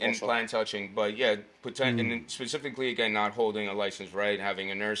 And plant touching, but yeah, and specifically, again, not holding a license, right?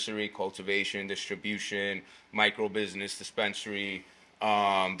 Having a nursery, cultivation, distribution, micro business, dispensary,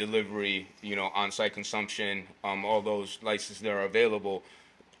 delivery, on-site consumption, all those licenses that are available.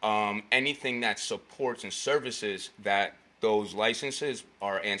 Anything that supports and services that those licenses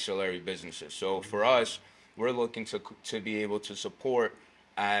are ancillary businesses. So for us, we're looking to be able to support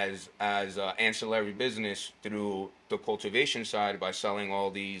as ancillary business through the cultivation side by selling all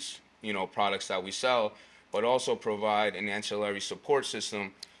these products that we sell, but also provide an ancillary support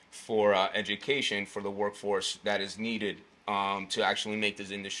system for education for the workforce that is needed to actually make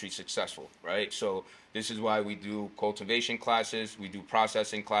this industry successful, right? So this is why we do cultivation classes, we do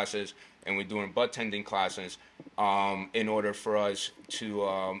processing classes, and we're doing bud tending classes in order for us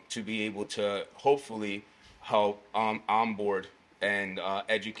to be able to hopefully help onboard and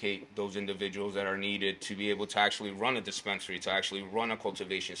educate those individuals that are needed to be able to actually run a dispensary, to actually run a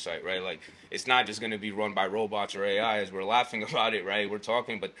cultivation site, right? Like, it's not just going to be run by robots or AI as we're laughing about it, right? We're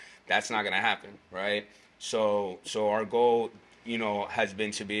talking, but that's not going to happen, right? So our goal, has been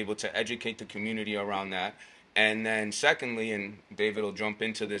to be able to educate the community around that. And then secondly, and David will jump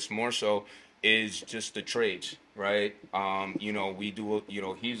into this more so, is just the trades, right? We do,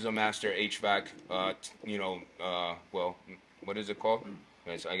 he's a master HVAC, what is it called?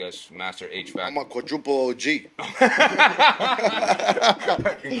 It's, I guess, master HVAC. I'm a quadruple OG.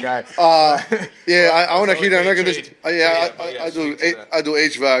 Guy. I own a heater and air conditioning. I do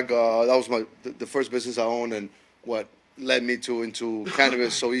HVAC. That was the first business I owned, and what led me into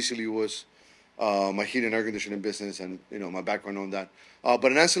cannabis so easily was my heating and air conditioning business, and my background on that.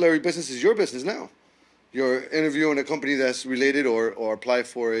 But an ancillary business is your business now. You're interviewing a company that's related or apply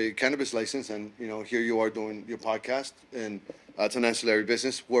for a cannabis license, and here you are doing your podcast, and it's an ancillary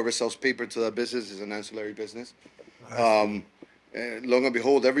business. Whoever sells paper to that business is an ancillary business. And long and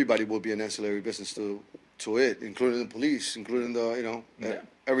behold, everybody will be an ancillary business to it, including the police, including the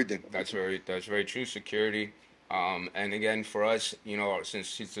everything. That's very true. Security, and again for us,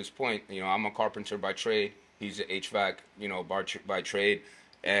 since this point, I'm a carpenter by trade. He's an HVAC, by trade.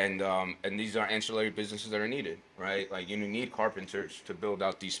 And these are ancillary businesses that are needed, right? Like, you need carpenters to build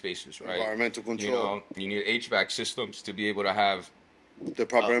out these spaces, right? Environmental control. You need HVAC systems to be able to have the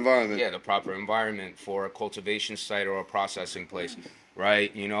proper environment. Yeah, the proper environment for a cultivation site or a processing place,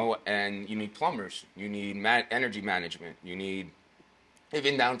 right? And you need plumbers. You need energy management. You need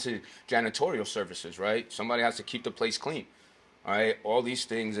even down to janitorial services, right? Somebody has to keep the place clean. All right, all these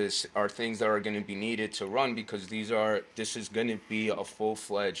things are things that are going to be needed to run, because this is going to be a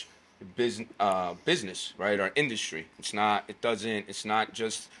full-fledged business, right? Our industry. It's not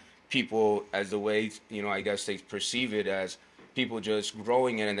just people as the way, I guess they perceive it as people just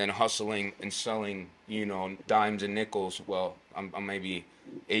growing it and then hustling and selling, dimes and nickels. Well, I'm maybe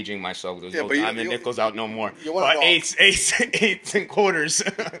aging myself. There's Yeah, no but diamond nickels out no more. you want to But know. eights and quarters.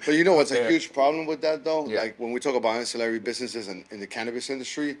 But you know out what's a there. huge problem with that though? Yeah. Like when we talk about ancillary businesses and in the cannabis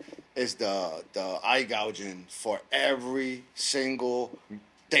industry, is the eye gouging for every single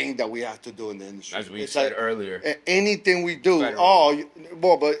thing that we have to do in the industry. As we It's said like earlier. anything we do. Federal.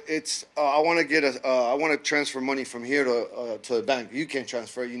 Well, but it's I want to get I want to transfer money from here to the bank. You can't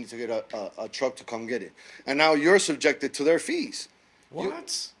transfer it. You need to get a truck to come get it. And now you're subjected to their fees.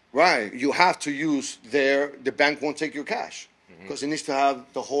 What? Right. You have to use the bank won't take your cash because it needs to have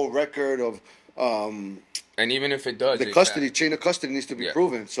the whole record of And even if it does, the custody, chain of custody needs to be Yeah.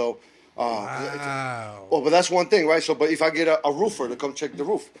 proven. So, Wow. but that's one thing, right? So, but if I get a roofer to come check the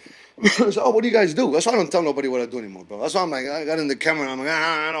roof, so, what do you guys do? That's why I don't tell nobody what I do anymore, bro. That's why I'm like, I got in the camera and I'm like,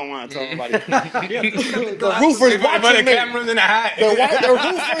 I don't want to tell nobody. The roofer's But watching the me. camera's in the hat. The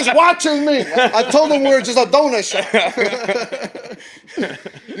roofer's watching me. I told them we're just a donut shop.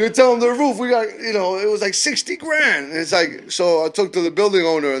 You tell them the roof, we got, it was like 60 grand. And it's like, so I talked to the building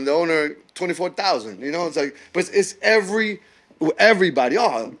owner and the owner, 24,000. It's like, but it's everybody.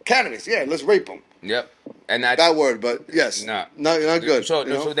 Oh, cannabis. Yeah, let's rape them. Yep. And that's That word, but yes. Nah. Not good. So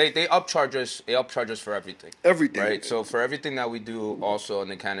they upcharge us. They upcharge us for everything. Everything. Right. So for everything that we do, also in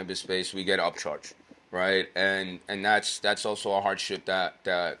the cannabis space, we get upcharged. Right. And that's also a hardship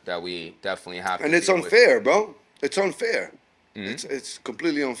that we definitely have. And to it's deal unfair, bro. It's unfair. It's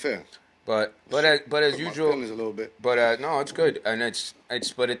completely unfair. But as My usual, feelings a little bit. But no, it's good, and it's.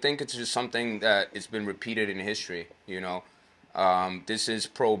 But I think it's just something that it's been repeated in history. This is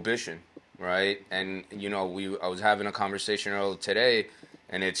prohibition, right? And I was having a conversation earlier today,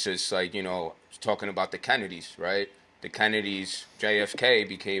 and it's just like talking about the Kennedys, right? The Kennedys, JFK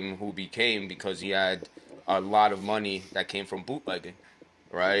became who became because he had a lot of money that came from bootlegging,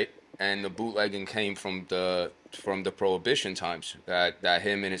 right? And the bootlegging came from the prohibition times that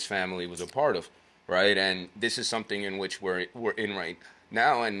him and his family was a part of, right? And this is something in which we're in right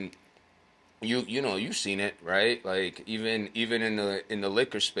now, and you've seen it, right? Like even in the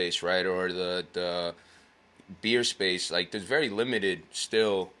liquor space, right, or the beer space, like there's very limited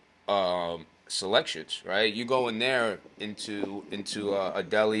still selections, right? You go in there into a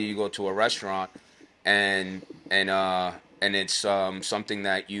deli, you go to a restaurant, and it's something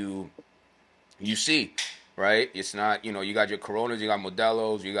that you see, right? It's not, you got your Coronas, you got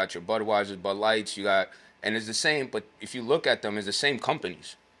Modelo's, you got your Budweisers, Bud Lights, and it's the same, but if you look at them, it's the same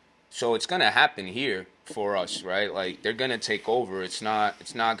companies. So it's gonna happen here for us, right? Like they're gonna take over. It's not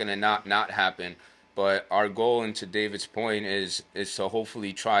gonna not happen. But our goal, and to David's point, is to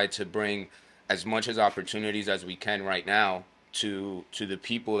hopefully try to bring as much as opportunities as we can right now to the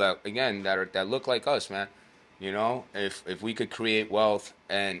people that look like us, man. If we could create wealth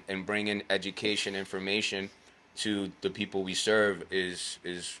and bring in education, information to the people we serve is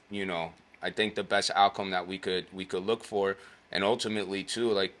I think the best outcome that we could look for, and ultimately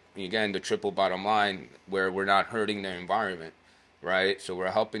too, like again, the triple bottom line where we're not hurting the environment, right? So we're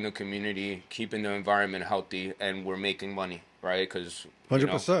helping the community, keeping the environment healthy, and we're making money, right? Because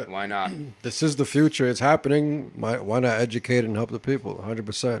 100%. Why not? This is the future. It's happening. Why not educate and help the people?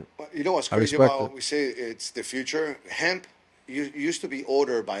 100%. You know what's crazy about we say it's the future? Hemp used to be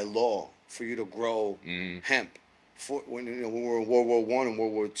ordered by law for you to grow hemp. When we were in World War I and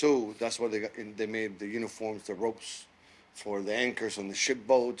World War II, that's why they made the uniforms, the ropes for the anchors on the ship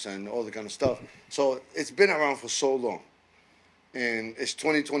boats and all that kind of stuff. So it's been around for so long. And it's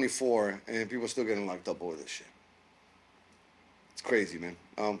 2024 and people are still getting locked up over this shit. It's crazy, man.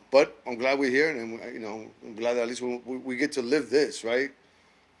 But I'm glad we're here, and I'm glad that at least we get to live this, right?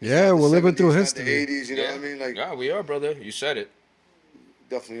 Yeah, we're living through history. The 80s, you know what I mean? Like, yeah, we are, brother. You said it.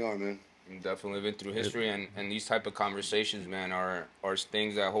 Definitely are, man. We're definitely living through history, and these type of conversations, man, are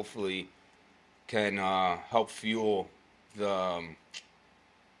things that hopefully can help fuel the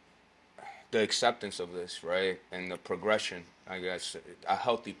acceptance of this, right, and the progression. I guess a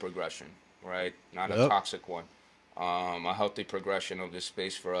healthy progression, right, not a toxic one. A healthy progression of this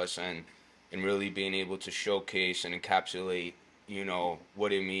space for us, and really being able to showcase and encapsulate,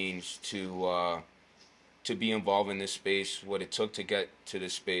 what it means to be involved in this space, what it took to get to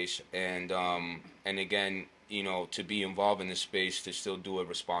this space, and again, to be involved in this space to still do it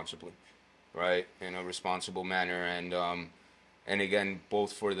responsibly, right, in a responsible manner, and again,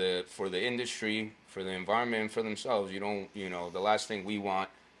 both for the industry, for the environment, and for themselves. The last thing we want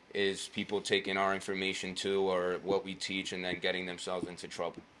is people taking our information too, or what we teach, and then getting themselves into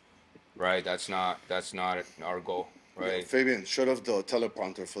trouble, right? That's not our goal. right? Fabian, shut off the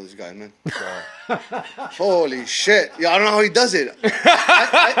teleprompter for this guy, man. Holy shit. Yeah, I don't know how he does it.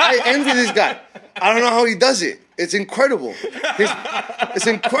 I envy this guy. I don't know how he does it. It's incredible. It's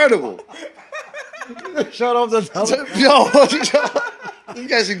incredible. Shut off the Yo, this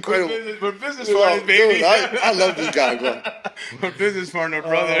guy's incredible. We're business partners, baby. Dude, I love this guy, bro. We're business partner,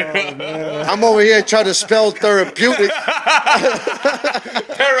 brother. I'm over here trying to spell therapeutic.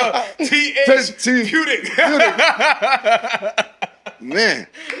 Therapeutic. Man.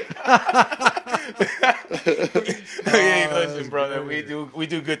 Hey, listen, brother. We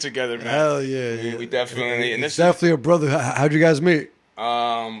do good together, man. Hell yeah. We definitely. And It's definitely a brother. How'd you guys meet?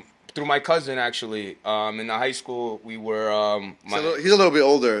 Through my cousin, actually. In the high school, we were. He's a little bit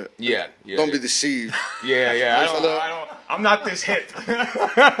older. Yeah. Don't be deceived. Yeah. I'm not this hip. He's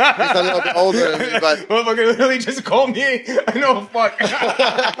a little bit older than me, but Motherfucker literally just called me. I know, fuck.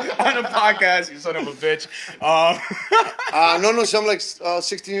 On a podcast, you son of a bitch. no, so I'm like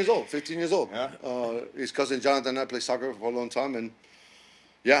 16 years old, 15 years old. Yeah. His cousin Jonathan and I played soccer for a long time, and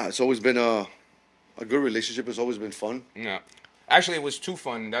yeah, it's always been a good relationship. It's always been fun. Yeah. Actually, it was too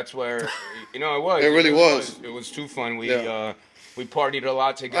fun. That's where, it was. It really was. It was too fun. We partied a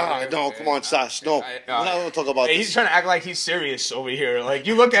lot together. No, come on, Sash. No, we're not going to talk about this. He's trying to act like he's serious over here. Like,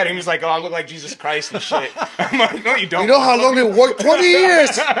 you look at him, he's like, oh, I look like Jesus Christ and shit. I'm like, no, you don't. You know how long it worked? 20 years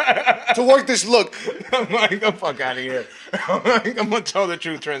to work this look. I'm like, get the fuck out of here. I'm going to tell the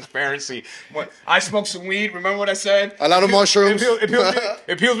truth, transparency. I smoked some weed. Remember what I said? A lot of mushrooms.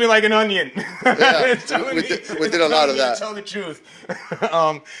 It peels me like an onion. Yeah, we did a lot of that. Tell the truth.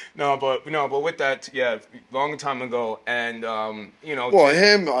 But with that, yeah, long time ago. And, Well,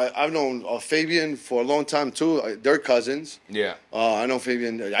 him, I've known Fabian for a long time, too. They're cousins. Yeah. I know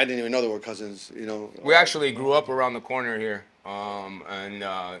Fabian. I didn't even know they were cousins, We actually grew up around the corner here.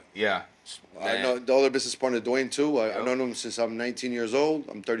 Yeah. I know the other business partner, Dwayne, too. I've known him since I'm 19 years old.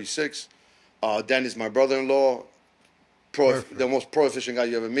 I'm 36. Dan is my brother-in-law. The most pro-efficient guy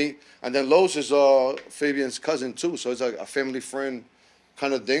you ever meet. And then Los is Fabian's cousin, too. So it's like a family friend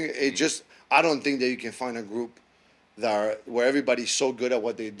kind of thing. It just, I don't think that you can find a group where everybody's so good at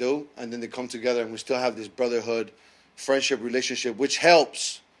what they do, and then they come together and we still have this brotherhood, friendship, relationship, which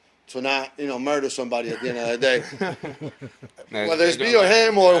helps to not, murder somebody at the end of the day. Whether it's me or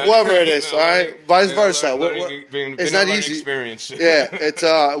him or whoever it is, all right? Vice versa. It's not easy. Experience. Yeah, it's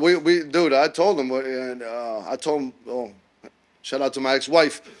dude. I told him, and I told him, shout out to my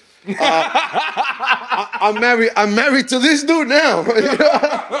ex-wife. I'm married to this dude now.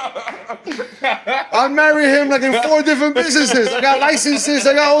 I married him like in 4 different businesses. I got licenses.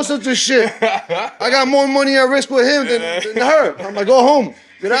 I got all sorts of shit. I got more money at risk with him than her. I'm like, go home.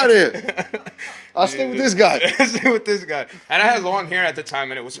 Get out of here. I'll stay with this guy. Stay with this guy. And I had long hair at the time,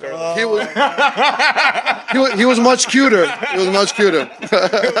 and it was curly. He was much cuter. He was much cuter.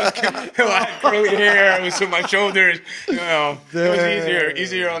 I had curly hair. It was to my shoulders. It was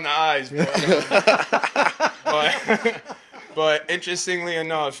easier on the eyes. But interestingly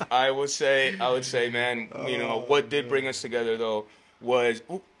enough, I would say, man, what did bring us together though was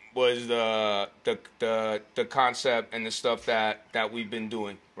the concept and the stuff that we've been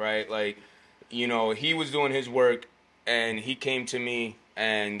doing, right? Like, he was doing his work, and he came to me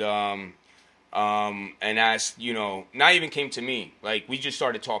and asked, not even came to me, like we just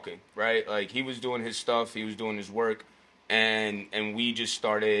started talking, right? Like he was doing his stuff, he was doing his work, and we just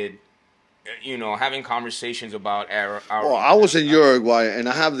started, having conversations about our. I was in Uruguay, and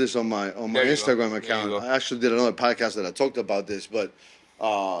I have this on my Instagram account. I actually did another podcast that I talked about this, but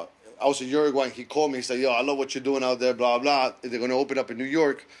I was in Uruguay, and he called me. He said, "Yo, I love what you're doing out there. Blah blah. They're going to open up in New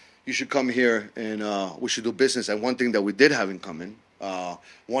York. You should come here, and we should do business." And one thing that we did have in common,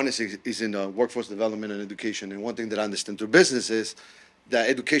 one is in workforce development and education, and one thing that I understand through business is that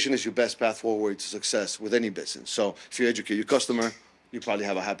education is your best path forward to success with any business. So if you educate your customer, you probably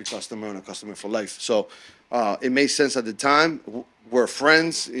have a happy customer and a customer for life. So it made sense at the time. We're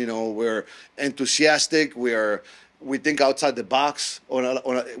friends, we're enthusiastic, we think outside the box,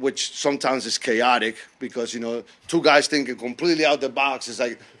 which sometimes is chaotic because, 2 guys thinking completely out the box. It's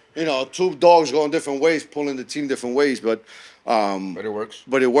like, 2 dogs going different ways, pulling the team different ways. But it works.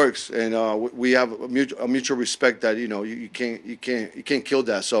 But it works, and we have a mutual respect that, you can't kill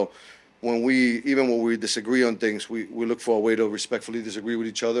that. So when we disagree on things, we look for a way to respectfully disagree with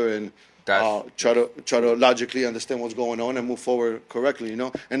each other and try to logically understand what's going on and move forward correctly,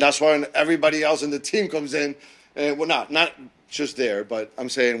 And that's why everybody else in the team comes in, and not just there, but I'm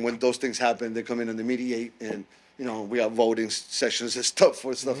saying when those things happen, they come in and they mediate, and we have voting sessions and stuff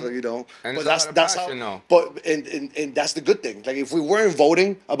like And but that's how. though. But and that's the good thing. Like if we weren't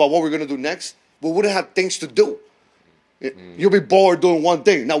voting about what we're gonna do next, we wouldn't have things to do. You'll be bored doing one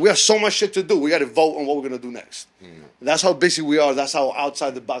thing. Now we have so much shit to do. We got to vote on what we're gonna do next. That's how busy we are. That's how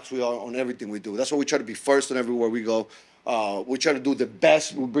outside the box we are on everything we do. That's why we try to be first on everywhere we go. We try to do the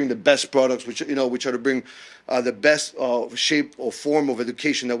best. We bring the best products. We try to bring the best shape or form of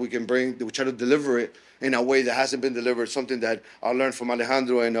education that we can bring. We try to deliver it in a way that hasn't been delivered. Something that I learned from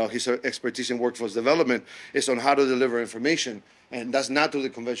Alejandro and his expertise in workforce development is on how to deliver information, and that's not through the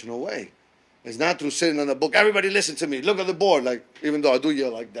conventional way. It's not through sitting on the book. Everybody listen to me. Look at the board. Like, even though I do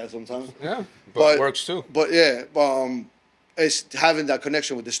yell like that sometimes. Yeah, but it works too. But yeah, it's having that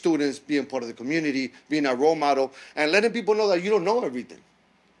connection with the students, being part of the community, being a role model, and letting people know that you don't know everything.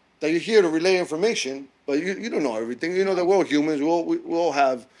 That you're here to relay information, but you don't know everything. You know that we're all humans. We all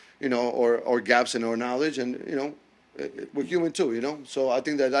have, or gaps in our knowledge, and, we're human too, So I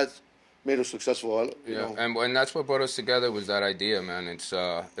think that's made us successful. And that's what brought us together was that idea, man.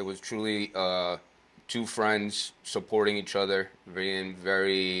 It was truly two friends supporting each other, being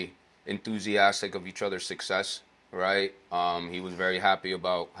very enthusiastic of each other's success, right? He was very happy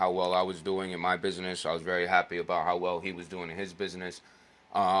about how well I was doing in my business. I was very happy about how well he was doing in his business.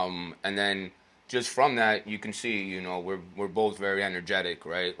 And then just from that, you can see, we're both very energetic,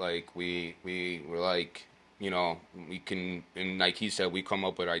 right? Like we were like, we can, and like he said, we come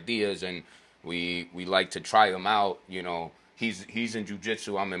up with ideas and we like to try them out. He's in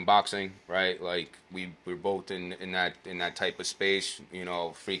jiu-jitsu, I'm in boxing, right? Like we're both in that type of space.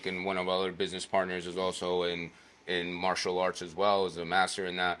 Freaking one of our other business partners is also in martial arts as well, as a master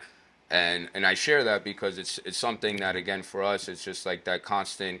in that. And I share that because it's something that, again, for us, it's just like that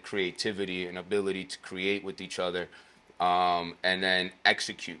constant creativity and ability to create with each other, and then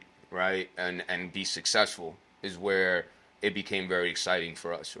execute, right? And be successful is where it became very exciting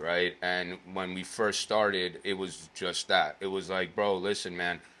for us, right? And when we first started, it was just that. It was like, bro, listen,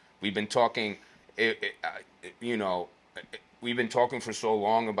 man, we've been talking, we've been talking for so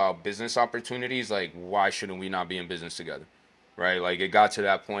long about business opportunities. Like, why shouldn't we not be in business together? Right? Like, it got to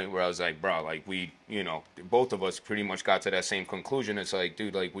that point where I was like, bro, like, both of us pretty much got to that same conclusion. It's like,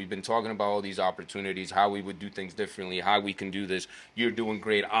 dude, like, we've been talking about all these opportunities, how we would do things differently, how we can do this. You're doing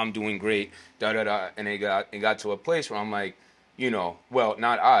great. I'm doing great. Da-da-da. And it got to a place where I'm like, well,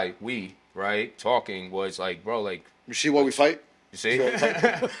 not we, right? Talking was like, bro, like. You see why we fight? You see?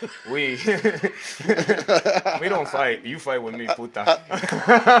 we we don't fight. You fight with me, puta.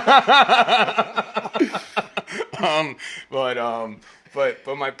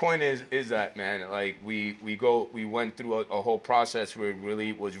 But my point is that, man, like we went through a whole process where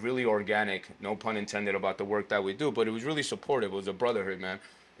it was really organic, no pun intended about the work that we do, but it was really supportive. It was a brotherhood, man.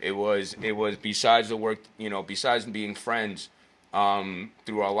 It was besides the work, besides being friends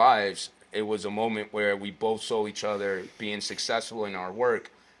through our lives, it was a moment where we both saw each other being successful in our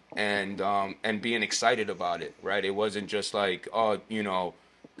work and being excited about it, right? It wasn't just like,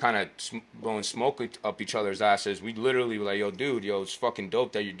 kind of blowing smoke up each other's asses. We literally were like, yo, dude, it's fucking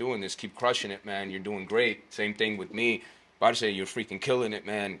dope that you're doing this. Keep crushing it, man. You're doing great. Same thing with me. I'd say you're freaking killing it,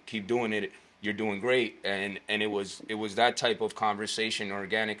 man. Keep doing it. You're doing great. And it was that type of conversation,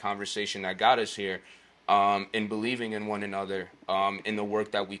 organic conversation that got us here, in believing in one another, in the work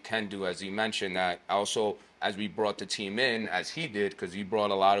that we can do, as he mentioned, that also as we brought the team in, as he did, because he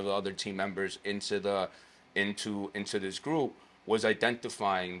brought a lot of the other team members into this group, was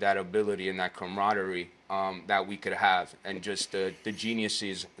identifying that ability and that camaraderie that we could have, and just the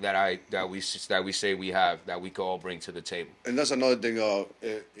geniuses that we say we have, that we could all bring to the table. And that's another thing.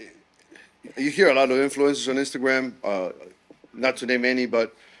 You hear a lot of influencers on Instagram, not to name any,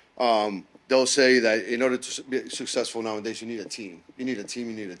 but they'll say that in order to be successful nowadays, you need a team. You need a team.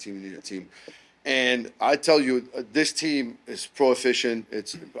 You need a team. You need a team. And I tell you, this team is pro-efficient.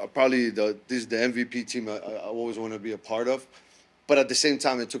 It's probably this is the MVP team I always want to be a part of. But at the same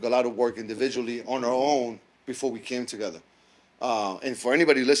time, it took a lot of work individually on our own before we came together. And for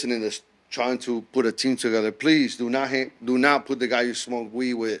anybody listening that's trying to put a team together, please do not put the guy you smoke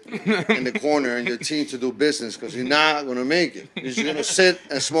weed with in the corner in your team to do business, because you're not going to make it. You're just going to sit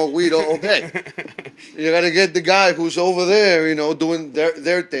and smoke weed all day. You got to get the guy who's over there, doing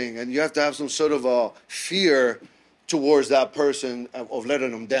their thing. And you have to have some sort of fear towards that person of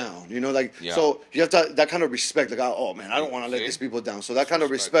letting them down, So you have to that kind of respect, like, oh man, I don't want to let these people down. So that kind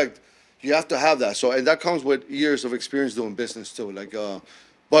of respect, you have to have that. So, and that comes with years of experience doing business too.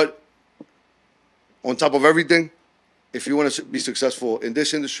 But on top of everything, if you want to be successful in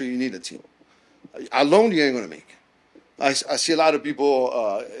this industry, you need a team. Alone, you ain't gonna make it. I see a lot of people.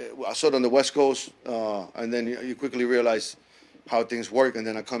 I saw it on the West Coast, and then you quickly realize how things work, and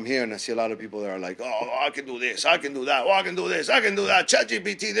then I come here and I see a lot of people that are like, oh, I can do this, I can do that, oh, I can do this, I can do that,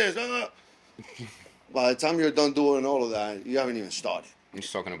 ChatGPT this. by the time you're done doing all of that, you haven't even started.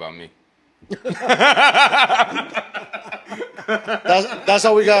 He's talking about me. That's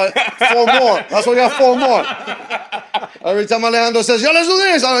how we got 4 more. That's why we got 4 more. Every time Alejandro says, yo, let's do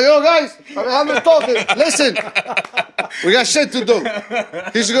this, I'm like, yo, guys, Alejandro's talking. Listen, we got shit to do.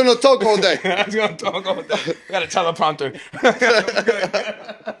 He's going to talk all day. He's going to talk all day. I got a teleprompter.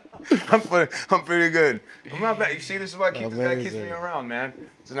 I'm pretty good. I'm not bad. You see, this is why that keeps me around, man.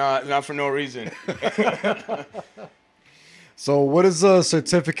 It's not for no reason. So what is a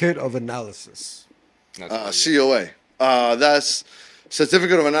certificate of analysis? COA. That's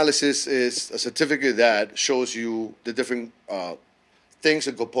certificate of analysis is a certificate that shows you the different things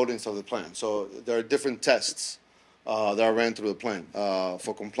and components of the plant. So there are different tests that are ran through the plant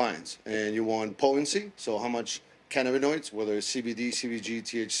for compliance. And you want potency, so how much cannabinoids, whether it's CBD, CBG,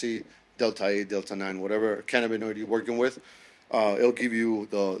 THC, Delta 8, Delta 9, whatever cannabinoid you're working with, it'll give you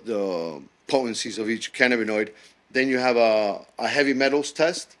the potencies of each cannabinoid. Then you have a heavy metals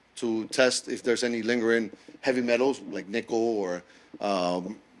test to test if there's any lingering heavy metals like nickel or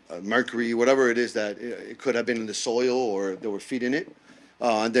mercury, whatever it is that it could have been in the soil or they were feeding it.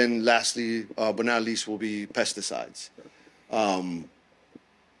 And then lastly, but not least, will be pesticides.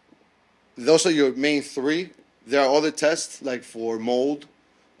 Those are your main 3. There are other tests like for mold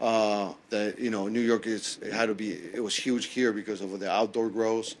that, New York it was huge here because of the outdoor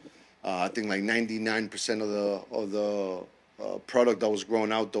grows. I think like 99% of the product that was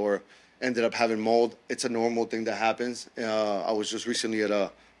grown outdoor ended up having mold. It's a normal thing that happens. I was just recently at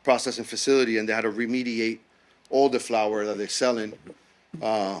a processing facility and they had to remediate all the flour that they're selling.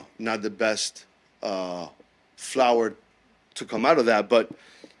 Not the best flour to come out of that. But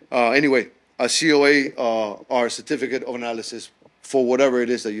anyway, a COA or a certificate of analysis for whatever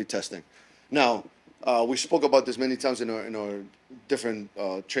it is that you're testing. Now, we spoke about this many times in our different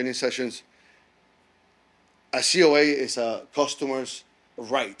training sessions. A COA is a customer's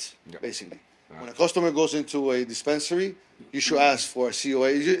right, basically. When a customer goes into a dispensary, you should ask for a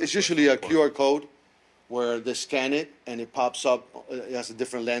COA. It's usually a QR code where they scan it and it pops up. It has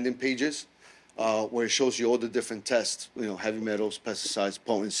different landing pages where it shows you all the different tests, heavy metals, pesticides,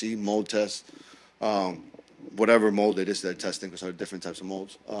 potency, mold tests, whatever mold it is they're testing, because there are different types of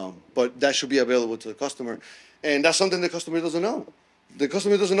molds. But that should be available to the customer. And that's something the customer doesn't know. The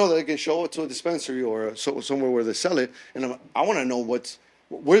customer doesn't know that they can show it to a dispensary or somewhere where they sell it. And I want to know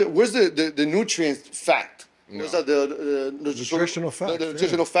where's the nutrient fact? No. Where's that the nutritional facts? The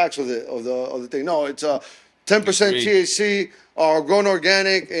nutritional facts of the thing. No, it's 10% THC grown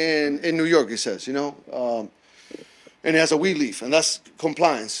organic in New York. It says, and it has a weed leaf, and that's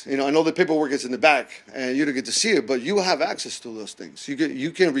compliance. I know the paperwork is in the back, and you don't get to see it, but you have access to those things.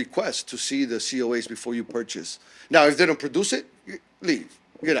 You can request to see the COAs before you purchase. Now, if they don't produce it, leave.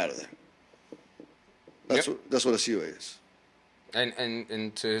 Get out of there. That's what a COA is.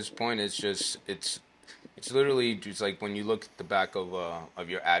 And to his point, it's literally just like when you look at the back of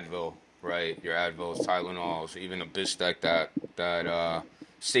your Advil, right? Your Advils, Tylenols, even a Bistek that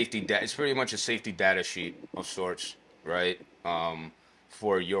safety data. It's pretty much a safety data sheet of sorts, right?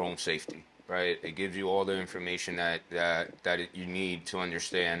 For your own safety, right? It gives you all the information that you need to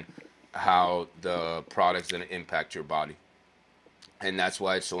understand how the product's going to impact your body. And that's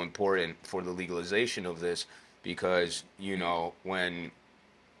why it's so important for the legalization of this, because, when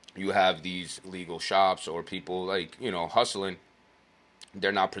you have these legal shops or people hustling,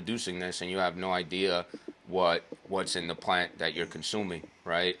 they're not producing this, and you have no idea what's in the plant that you're consuming,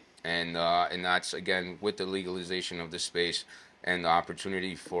 right? And that's, again, with the legalization of the space and the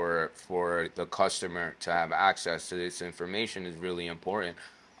opportunity for the customer to have access to this information is really important.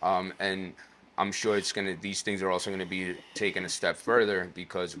 And I'm sure these things are also gonna be taken a step further,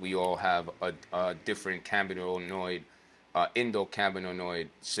 because we all have a different cannabinoid, endocannabinoid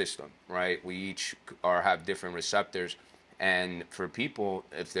system, right? We each have different receptors. And for people,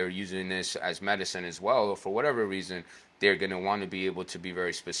 if they're using this as medicine as well, or for whatever reason, they're going to want to be able to be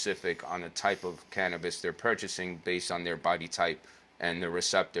very specific on the type of cannabis they're purchasing based on their body type and the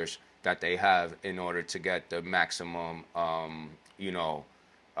receptors that they have in order to get the maximum,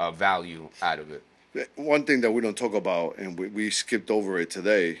 value out of it. One thing that we don't talk about, and we skipped over it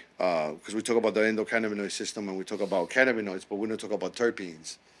today, because we talk about the endocannabinoid system and we talk about cannabinoids, but we don't talk about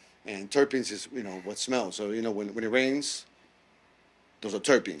terpenes. And terpenes is, what smells. So, when it rains, those are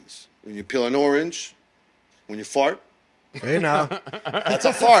terpenes. When you peel an orange, when you fart. Hey, now. That's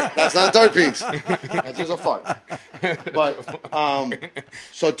a fart. That's not terpenes. That's just a fart. But,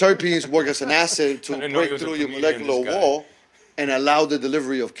 so terpenes work as an acid to break through your molecular wall and allow the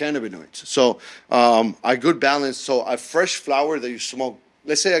delivery of cannabinoids. So, a good balance. So, a fresh flower that you smoke.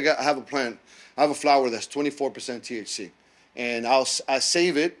 Let's say I have a plant I have a flower that's 24% THC, and I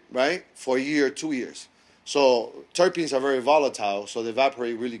save it, right, for a year, 2 years. So terpenes are very volatile, so they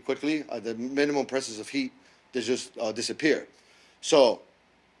evaporate really quickly. At the minimum presence of heat, they just disappear. So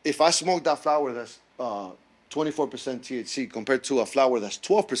if I smoke that flower that's 24% THC compared to a flower that's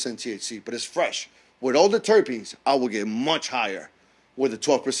 12% THC, but it's fresh, with all the terpenes, I will get much higher with the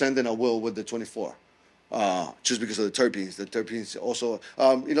 12% than I will with the 24. Just because of the terpenes. The terpenes also,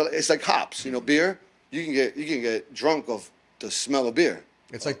 it's like hops. Beer. You can get drunk of the smell of beer.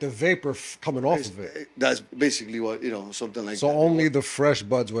 It's like the vapor coming off of it. That's basically what something like So that. only the fresh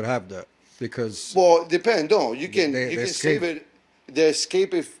buds would have that because. Well, depend. No, you can They save it. They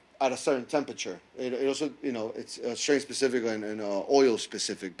escape if at a certain temperature. It also it's strain specific and oil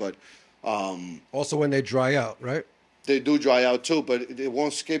specific, but Also when they dry out, right? they do dry out too, but it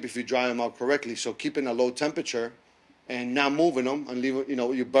won't escape if you dry them out correctly. So keeping a low temperature and not moving them and leave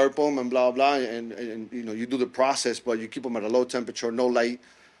you burp them and blah blah and you do the process, but you keep them at a low temperature, no light.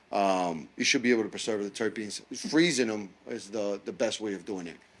 You should be able to preserve the terpenes. Freezing them is the best way of doing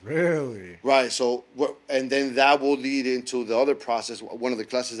it. Really? Right. So and then that will lead into the other process. One of the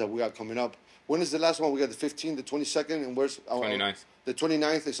classes that we got coming up. When is the last one? We got the 15th, the 22nd, and where's 29th. The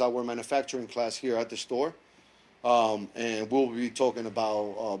 29th is our manufacturing class here at the store. And we'll be talking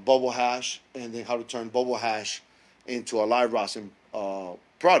about bubble hash and then how to turn bubble hash into a live rosin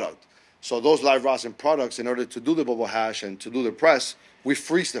product. So those live rosin products, in order to do the bubble hash and to do the press, we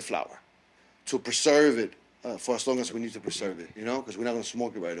freeze the flower to preserve it for as long as we need to preserve it, because we're not going to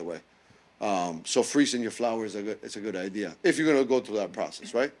smoke it right away. So freezing your flower is a good idea if you're going to go through that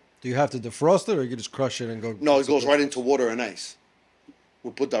process, right? Do you have to defrost it or you can just crush it and go? No, it goes right into water and ice.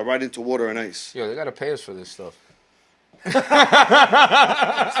 We'll put that right into water and ice. Yo, they gotta pay us for this stuff.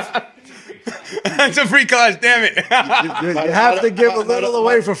 That's a free class, damn it. You have to give a little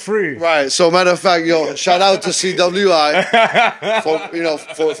away for free. Right. So, matter of fact, shout out to CWI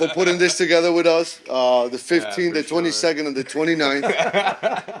for putting this together with us. The 15th, the 22nd, and the 29th.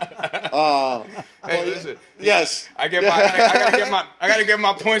 Hey, listen. Yes. I gotta get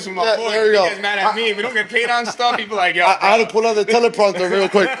my points from my Yeah, boy. there you He go. gets mad at me. If we don't get paid on stuff, he be like, yo. I had to pull out the teleprompter real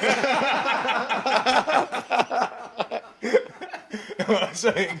quick.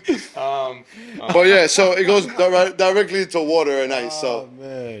 But yeah, so it goes directly to water and ice. So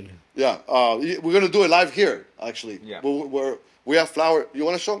man. yeah, we're gonna do it live here. Actually, Yeah. We have flower. You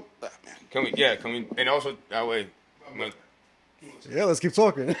want to show? Can we? Yeah, can we? And also that way. Yeah, let's keep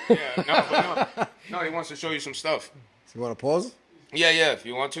talking. No, he wants to show you some stuff. You want to pause? Yeah. If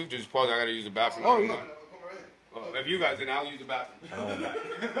you want to, just pause. I gotta use the bathroom. Oh, no. If you guys, then I'll use the bathroom.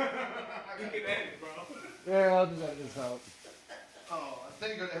 Yeah, I'll just edit this out. Oh, I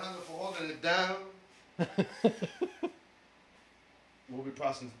thank Alejandro for holding it down. We'll be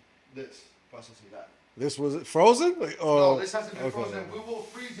processing that. This was it frozen? No, this hasn't been frozen. We will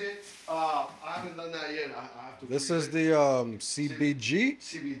freeze it. I haven't done that yet. I have to. This freeze is it. the CBG.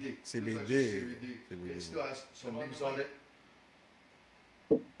 CBD. CBD. It still has some leaves on it.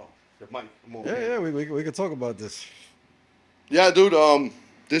 Oh, the mic. Yeah, we can talk about this. Yeah, dude.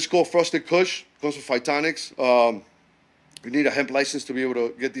 This called Frosted Kush. Comes with phytonics. You need a hemp license to be able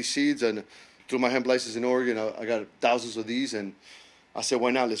to get these seeds, and through my hemp license in Oregon, I got thousands of these, and I said,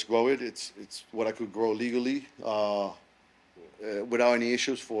 why not? Let's grow it. It's what I could grow legally without any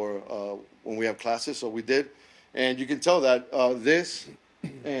issues for when we have classes. So we did, and you can tell that this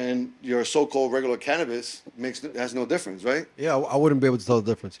and your so-called regular cannabis has no difference, right? Yeah, I wouldn't be able to tell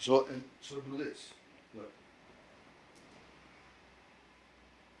the difference. So do this. Look.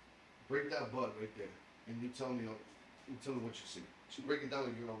 Break that bud right there, and you tell me what you see. So break it down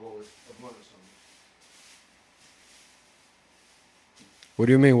like you're gonna roll a blunt or something. What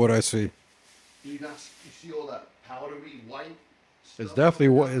do you mean? What I see? You see all that powdery white stuff? It's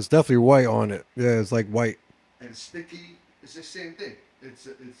definitely white on it. Yeah, it's like white. And sticky. It's the same thing. It's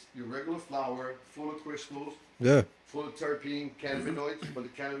your regular flour, full of crystals, Yeah. full of terpene, cannabinoids, but the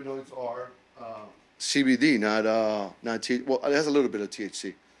cannabinoids are CBD, not T. Well, it has a little bit of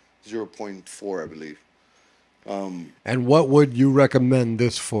THC, 0.4, I believe. And what would you recommend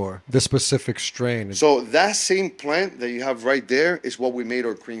this for? This specific strain? So that same plant that you have right there is what we made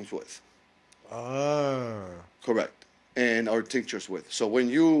our creams with. Ah. Correct. And our tinctures with. So when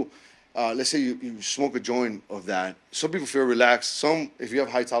you, let's say you smoke a joint of that, some people feel relaxed. Some, if you have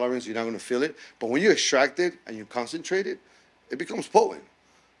high tolerance, you're not going to feel it. But when you extract it and you concentrate it, it becomes potent.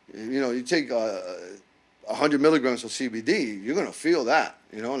 You take 100 milligrams of CBD, you're going to feel that.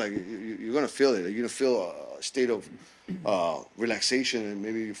 Like you're going to feel it. You're going to feel a state of relaxation and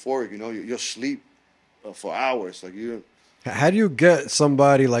maybe euphoric. You'll sleep for hours. Like How do you get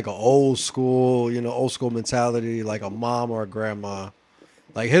somebody like an old school mentality, like a mom or a grandma,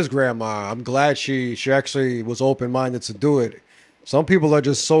 like his grandma? I'm glad she actually was open minded to do it. Some people are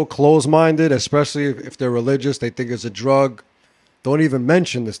just so close minded, especially if they're religious. They think it's a drug. Don't even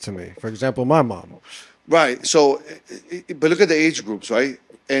mention this to me. For example, my mom. Right. So, but look at the age groups, right?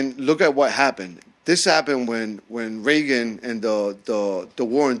 And look at what happened. This happened when Reagan and the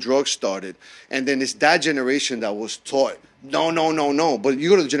war on drugs started, and then it's that generation that was taught no, no, no, no. But you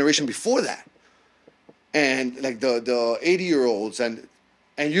go to the generation before that, and like the 80-year-olds and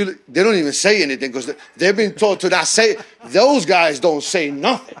you they don't even say anything because they've been taught to not say. Those guys don't say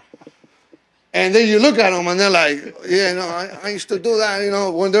nothing. And then you look at them and they're like, yeah, no, I used to do that,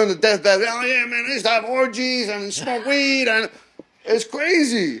 when they're on the deathbed. Oh, yeah, man, I used to have orgies and smoke weed. And it's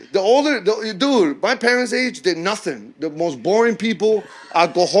crazy. Dude, my parents' age did nothing. The most boring people,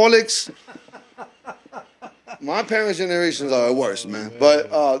 alcoholics. My parents' generations are worse, man.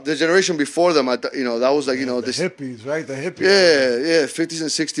 But the generation before them, that was like, The this. hippies, right? The hippies. Yeah, 50s and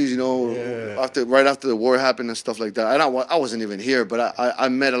 60s, Yeah. right after the war happened and stuff like that. I wasn't even here, but I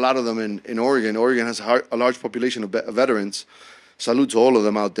met a lot of them in Oregon. Oregon has a large population of veterans. Salute to all of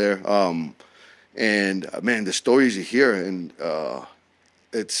them out there. And man, the stories you hear, and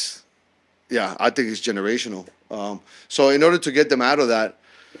it's, yeah, I think it's generational. So in order to get them out of that,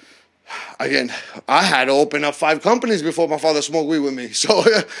 again, I had to open up 5 companies before my father smoked weed with me. So,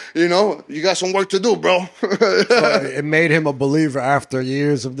 you got some work to do, bro. So it made him a believer after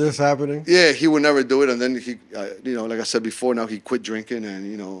years of this happening. Yeah, he would never do it. And then he, like I said before, now he quit drinking and,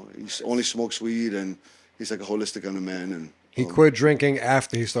 he only smokes weed and he's like a holistic kind of man. And He quit drinking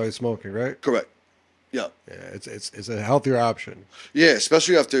after he started smoking, right? correct. Yeah. Yeah, it's a healthier option. Yeah,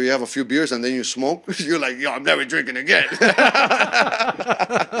 especially after you have a few beers and then you smoke. You're like, yo, I'm never drinking again.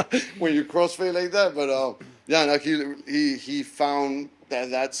 When you crossfade like that. But yeah, like he found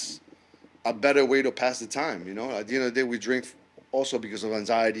that's a better way to pass the time. At the end of the day, we drink also because of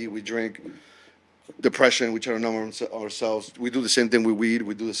anxiety. We drink depression. We try to numb ourselves. We do the same thing with weed.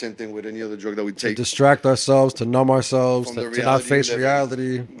 We do the same thing with any other drug that we To take. distract ourselves, to numb ourselves, From the to not reality face we live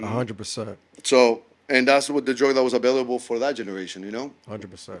in. reality. 100%. So, and that's what the drug that was available for that generation.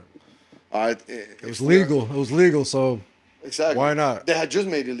 100%. It It was legal. It was legal, so Exactly. why not? They had just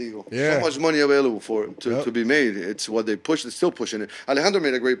made it legal. Yeah. So much money available for it Yep. to be made. It's what they push. They're still pushing it. Alejandro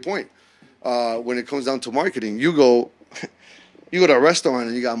made a great point. When it comes down to marketing, you go to a restaurant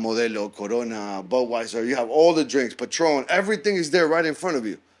and you got Modelo, Corona, Budweiser. You have all the drinks, Patron. Everything is there right in front of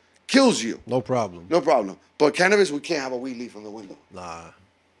you. Kills you. No problem. No problem. But cannabis, we can't have a weed leaf from the window. Nah.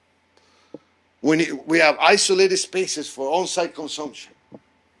 We have isolated spaces for on-site consumption.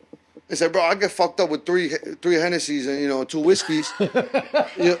 They say, bro, I get fucked up with three Hennessy's and 2 whiskeys.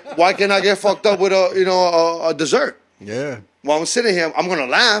 Why can't I get fucked up with a dessert? Yeah. While I'm sitting here, I'm gonna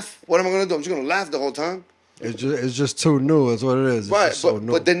laugh. What am I gonna do? I'm just gonna laugh the whole time. It's just too new. That's what it is. It's Right, just so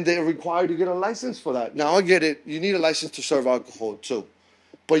new. but then they're required to get a license for that. Now I get it. You need a license to serve alcohol too,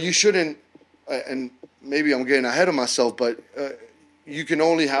 but you shouldn't. And maybe I'm getting ahead of myself, but you can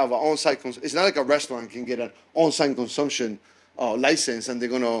only have an on-site. It's not like a restaurant can get an on-site consumption license, and they're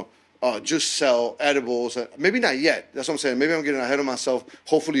gonna just sell edibles. Maybe not yet. That's what I'm saying. Maybe I'm getting ahead of myself.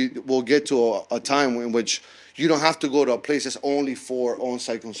 Hopefully, we'll get to a time in which you don't have to go to a place that's only for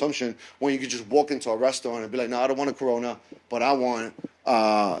on-site consumption, when you can just walk into a restaurant and be like, no, I don't want a Corona, but I want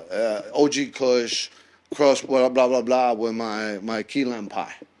OG Kush, crust, blah, blah, blah, blah, with my key lime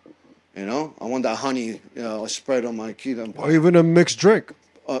pie. I want that honey spread on my key lime pie. Or even a mixed drink.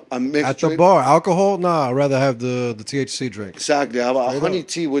 A mixed At the drink. bar. Alcohol? Nah, I'd rather have the THC drink. Exactly. I have a Straight honey up.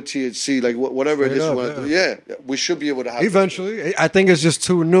 tea with THC, like whatever it is Straight you up, want to do. Yeah, we should be able to have Eventually. I think it's just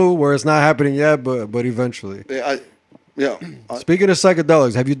too new where it's not happening yet, but eventually. Yeah. Speaking of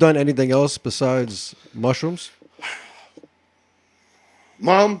psychedelics, have you done anything else besides mushrooms?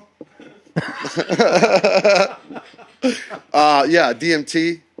 Mom. Yeah,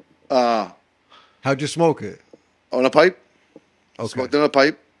 DMT How'd you smoke it? on a pipe. Okay. Smoked on a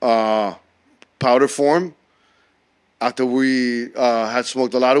pipe. Powder form. After we had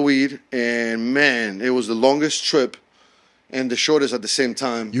smoked a lot of weed, and man, it was the longest trip and the shortest at the same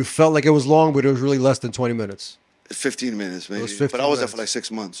time. You felt like it was long, but it was really less than 20 minutes. 15 minutes, maybe. was 15 but I was there minutes. for like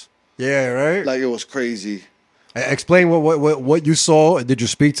 6 months. Yeah, right? Like, it was crazy. Explain what you saw. Did you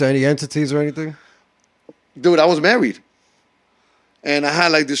speak to any entities or anything? Dude, I was married. And I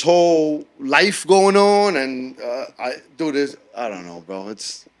had like this whole life going on, and I don't know, bro.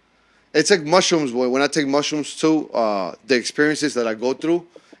 It's like mushrooms, boy. When I take mushrooms too, the experiences that I go through,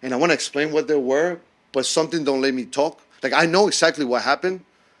 and I want to explain what they were, but something don't let me talk. Like, I know exactly what happened,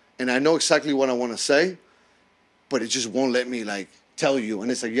 and I know exactly what I want to say, but it just won't let me like tell you.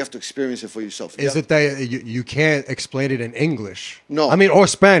 And it's like you have to experience it for yourself. Is it that you can't explain it in English? No. I mean, or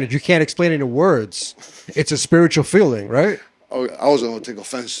Spanish. You can't explain it in words. It's a spiritual feeling, right? Oh, I was going to take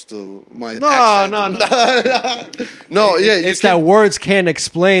offense to my No, accent. no. No, yeah. It's that words can't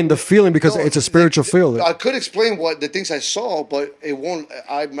explain the feeling because it's a spiritual feeling. I could explain what the things I saw, but it won't.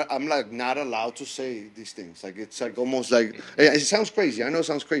 I'm like not allowed to say these things. Like it's like almost like it sounds crazy. I know it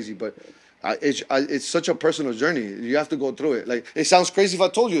sounds crazy, but it's such a personal journey. You have to go through it. Like it sounds crazy if I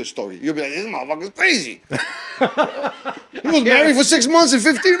told you a story. You'll be like, "This motherfucker's crazy." He was married for 6 months and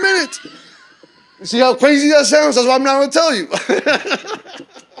 15 minutes. See how crazy that sounds? That's why I'm not going to tell you.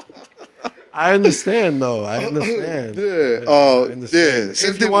 I understand, though. I understand. Yeah. I understand. Yeah.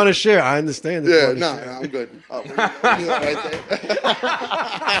 If you want to share, I understand. Yeah, no, I'm good. I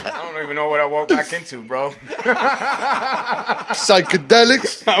don't even know what I walked back into, bro.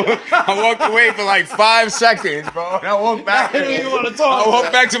 Psychedelics. I walked away for like 5 seconds, bro. And I walked back. You want to talk? I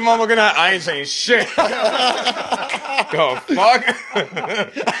walked back to Mama Good Night. I ain't saying shit. Yo, fuck.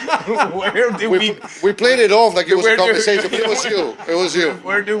 Where did We played it off like it was a conversation, but it was you. It was you.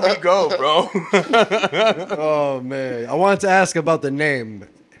 Where do we go, bro? Oh, man. I wanted to ask about the name.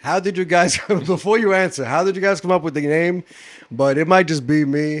 How did you guys, before you answer, how did you guys come up with the name? But it might just be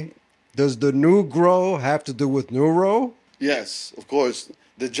me. Does the new grow have to do with neuro? Yes, of course.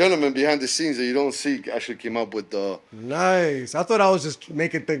 The gentleman behind the scenes that you don't see actually came up with the Nice. I thought I was just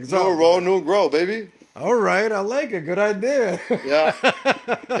making things up. new grow, baby. All right. I like it. Good idea. Yeah.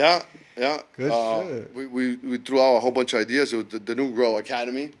 Yeah. Good shit. We threw out a whole bunch of ideas. It was the New Grow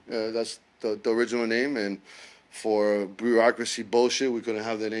Academy. That's the original name. And for bureaucracy bullshit, we couldn't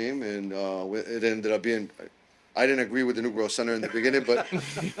have the name. And it ended up being... I didn't agree with the New Grow Center in the beginning, but...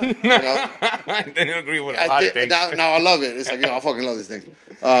 I didn't agree with a lot of things. Now I love it. It's like, I fucking love this thing.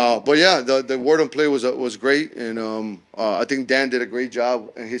 But yeah, the word on play was great. And I think Dan did a great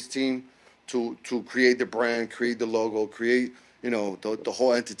job and his team to create the brand, create the logo, create... the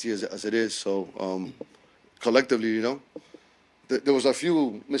whole entity as it is. So collectively, there was a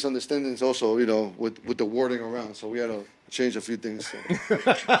few misunderstandings also, with the wording around. So we had to change a few things. So.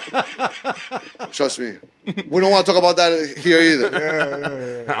 Trust me. We don't want to talk about that here either.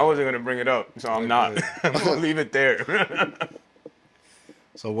 Yeah. I wasn't going to bring it up, so I'm not. I'm going to leave it there.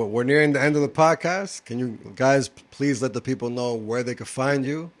 So we're nearing the end of the podcast. Can you guys please let the people know where they can find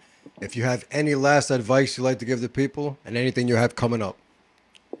you? If you have any last advice you'd like to give the people and anything you have coming up.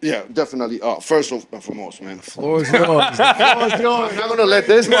 Yeah, definitely. First and foremost, man. The floor is yours. The floor is yours. I'm not going to let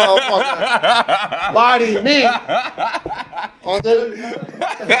this motherfucker body me.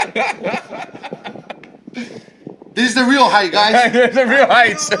 This is the real height, guys. There's the real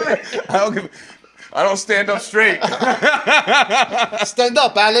heights. I don't stand up straight. Stand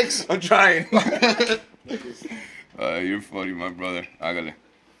up, Alex. I'm trying. You're funny, my brother. I got it.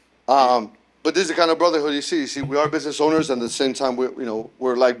 But this is the kind of brotherhood you see. You see, we are business owners, and at the same time,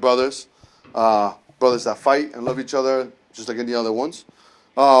 we're like brothers, brothers that fight and love each other, just like any other ones.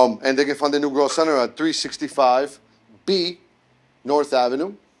 And they can find the New Growth Center at 365B North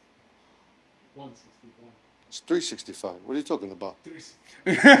Avenue. 165. It's 365. What are you talking about?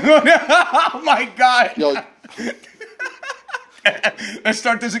 Oh my God. Yo. Let's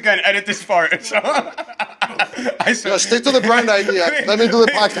start this again. Edit this part. So, stick to the brand idea. Let me do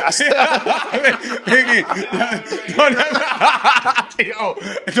the podcast.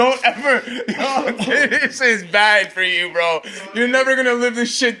 Don't ever. This is bad for you, bro. You're never gonna live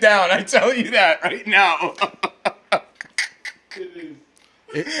this shit down. I tell you that right now.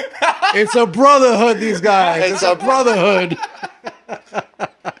 It's a brotherhood, these guys. It's a brotherhood.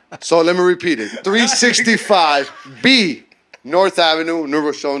 So let me repeat it. 365B North Avenue, New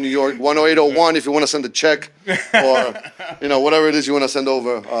Rochelle, New York, 10801 if you want to send a check or, whatever it is you want to send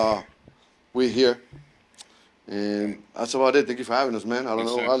over. We're here. And that's about it. Thank you for having us, man. I don't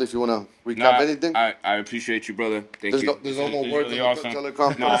know, Ali, if you want to recap anything. I appreciate you, brother. Thank you. There's no more words really in awesome. the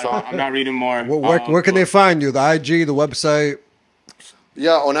telecom. No, I'm not reading more. Where can they find you? The IG, the website?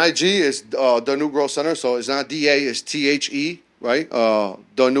 Yeah, on IG is the New Growth Center. So it's not DA, it's THE, right?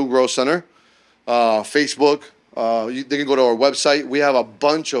 The New Growth Center. Facebook. They can go to our website. We have a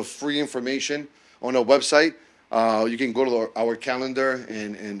bunch of free information on our website. You can go to our calendar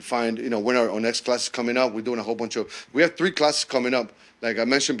and find, when our next class is coming up. We're doing a whole bunch we have 3 classes coming up. Like I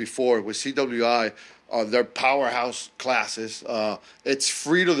mentioned before, with CWI, they're powerhouse classes. It's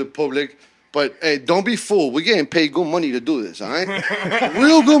free to the public. But hey, don't be fooled. We're getting paid good money to do this, all right?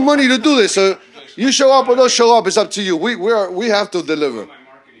 Real good money to do this. So you show up or don't show up, it's up to you. We have to deliver.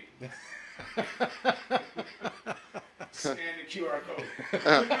 Scan the QR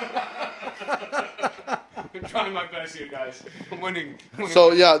code. I'm trying my best here, guys. I'm winning.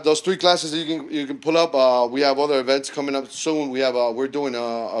 So yeah, those 3 classes that you can pull up. We have other events coming up soon. We're doing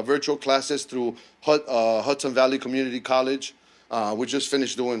virtual classes through Hudson Valley Community College. We just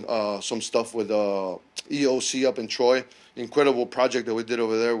finished doing some stuff with EOC up in Troy. Incredible project that we did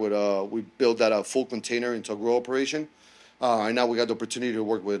over there. We built that a full container into a grow operation. And now we got the opportunity to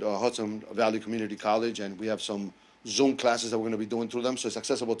work with Hudson Valley Community College, and we have some Zoom classes that we're going to be doing through them. So it's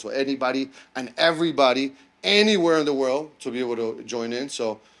accessible to anybody and everybody anywhere in the world to be able to join in.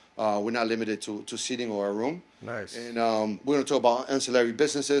 So we're not limited to seating or a room. Nice. And we're going to talk about ancillary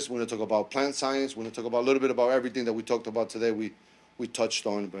businesses. We're going to talk about plant science. We're going to talk about a little bit about everything that we talked about today. We touched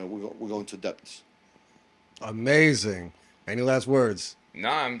on, but we're going to depths. Amazing. Any last words?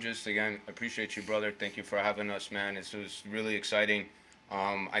 Nah, I'm just, again, appreciate you, brother. Thank you for having us, man. This was really exciting.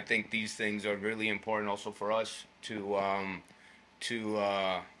 I think these things are really important also for us to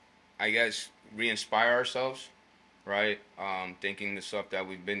I guess, re-inspire ourselves, right? Thinking the stuff that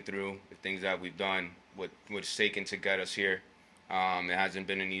we've been through, the things that we've done, what's taken to get us here. It hasn't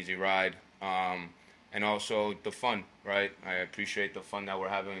been an easy ride. And also the fun, right? I appreciate the fun that we're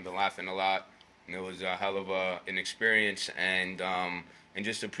having, the laughing a lot. And it was a hell of an experience, and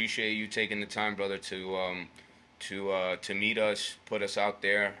just appreciate you taking the time, brother, to meet us, put us out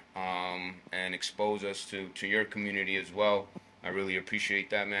there, and expose us to your community as well. I really appreciate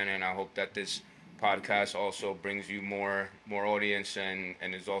that, man, and I hope that this podcast also brings you more audience, and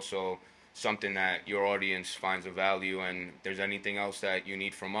is also something that your audience finds of value. And if there's anything else that you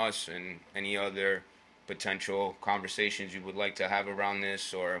need from us, and any other potential conversations you would like to have around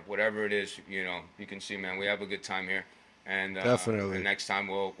this, or whatever it is, you can see, man, we have a good time here. And definitely. And next time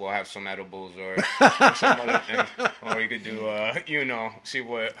we'll have some edibles or some other thing, or we could do see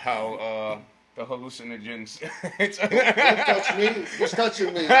how the hallucinogens. Don't touch me. Who's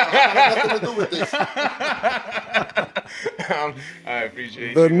touching me? I have nothing to do with this. I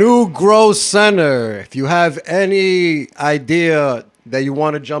appreciate The you. new Grow Center. If you have any idea that you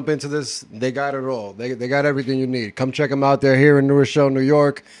want to jump into this, they got it all. They got everything you need. Come check them out. They're here in New Rochelle, New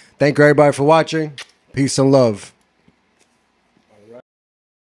York. Thank you, everybody, for watching. Peace and love.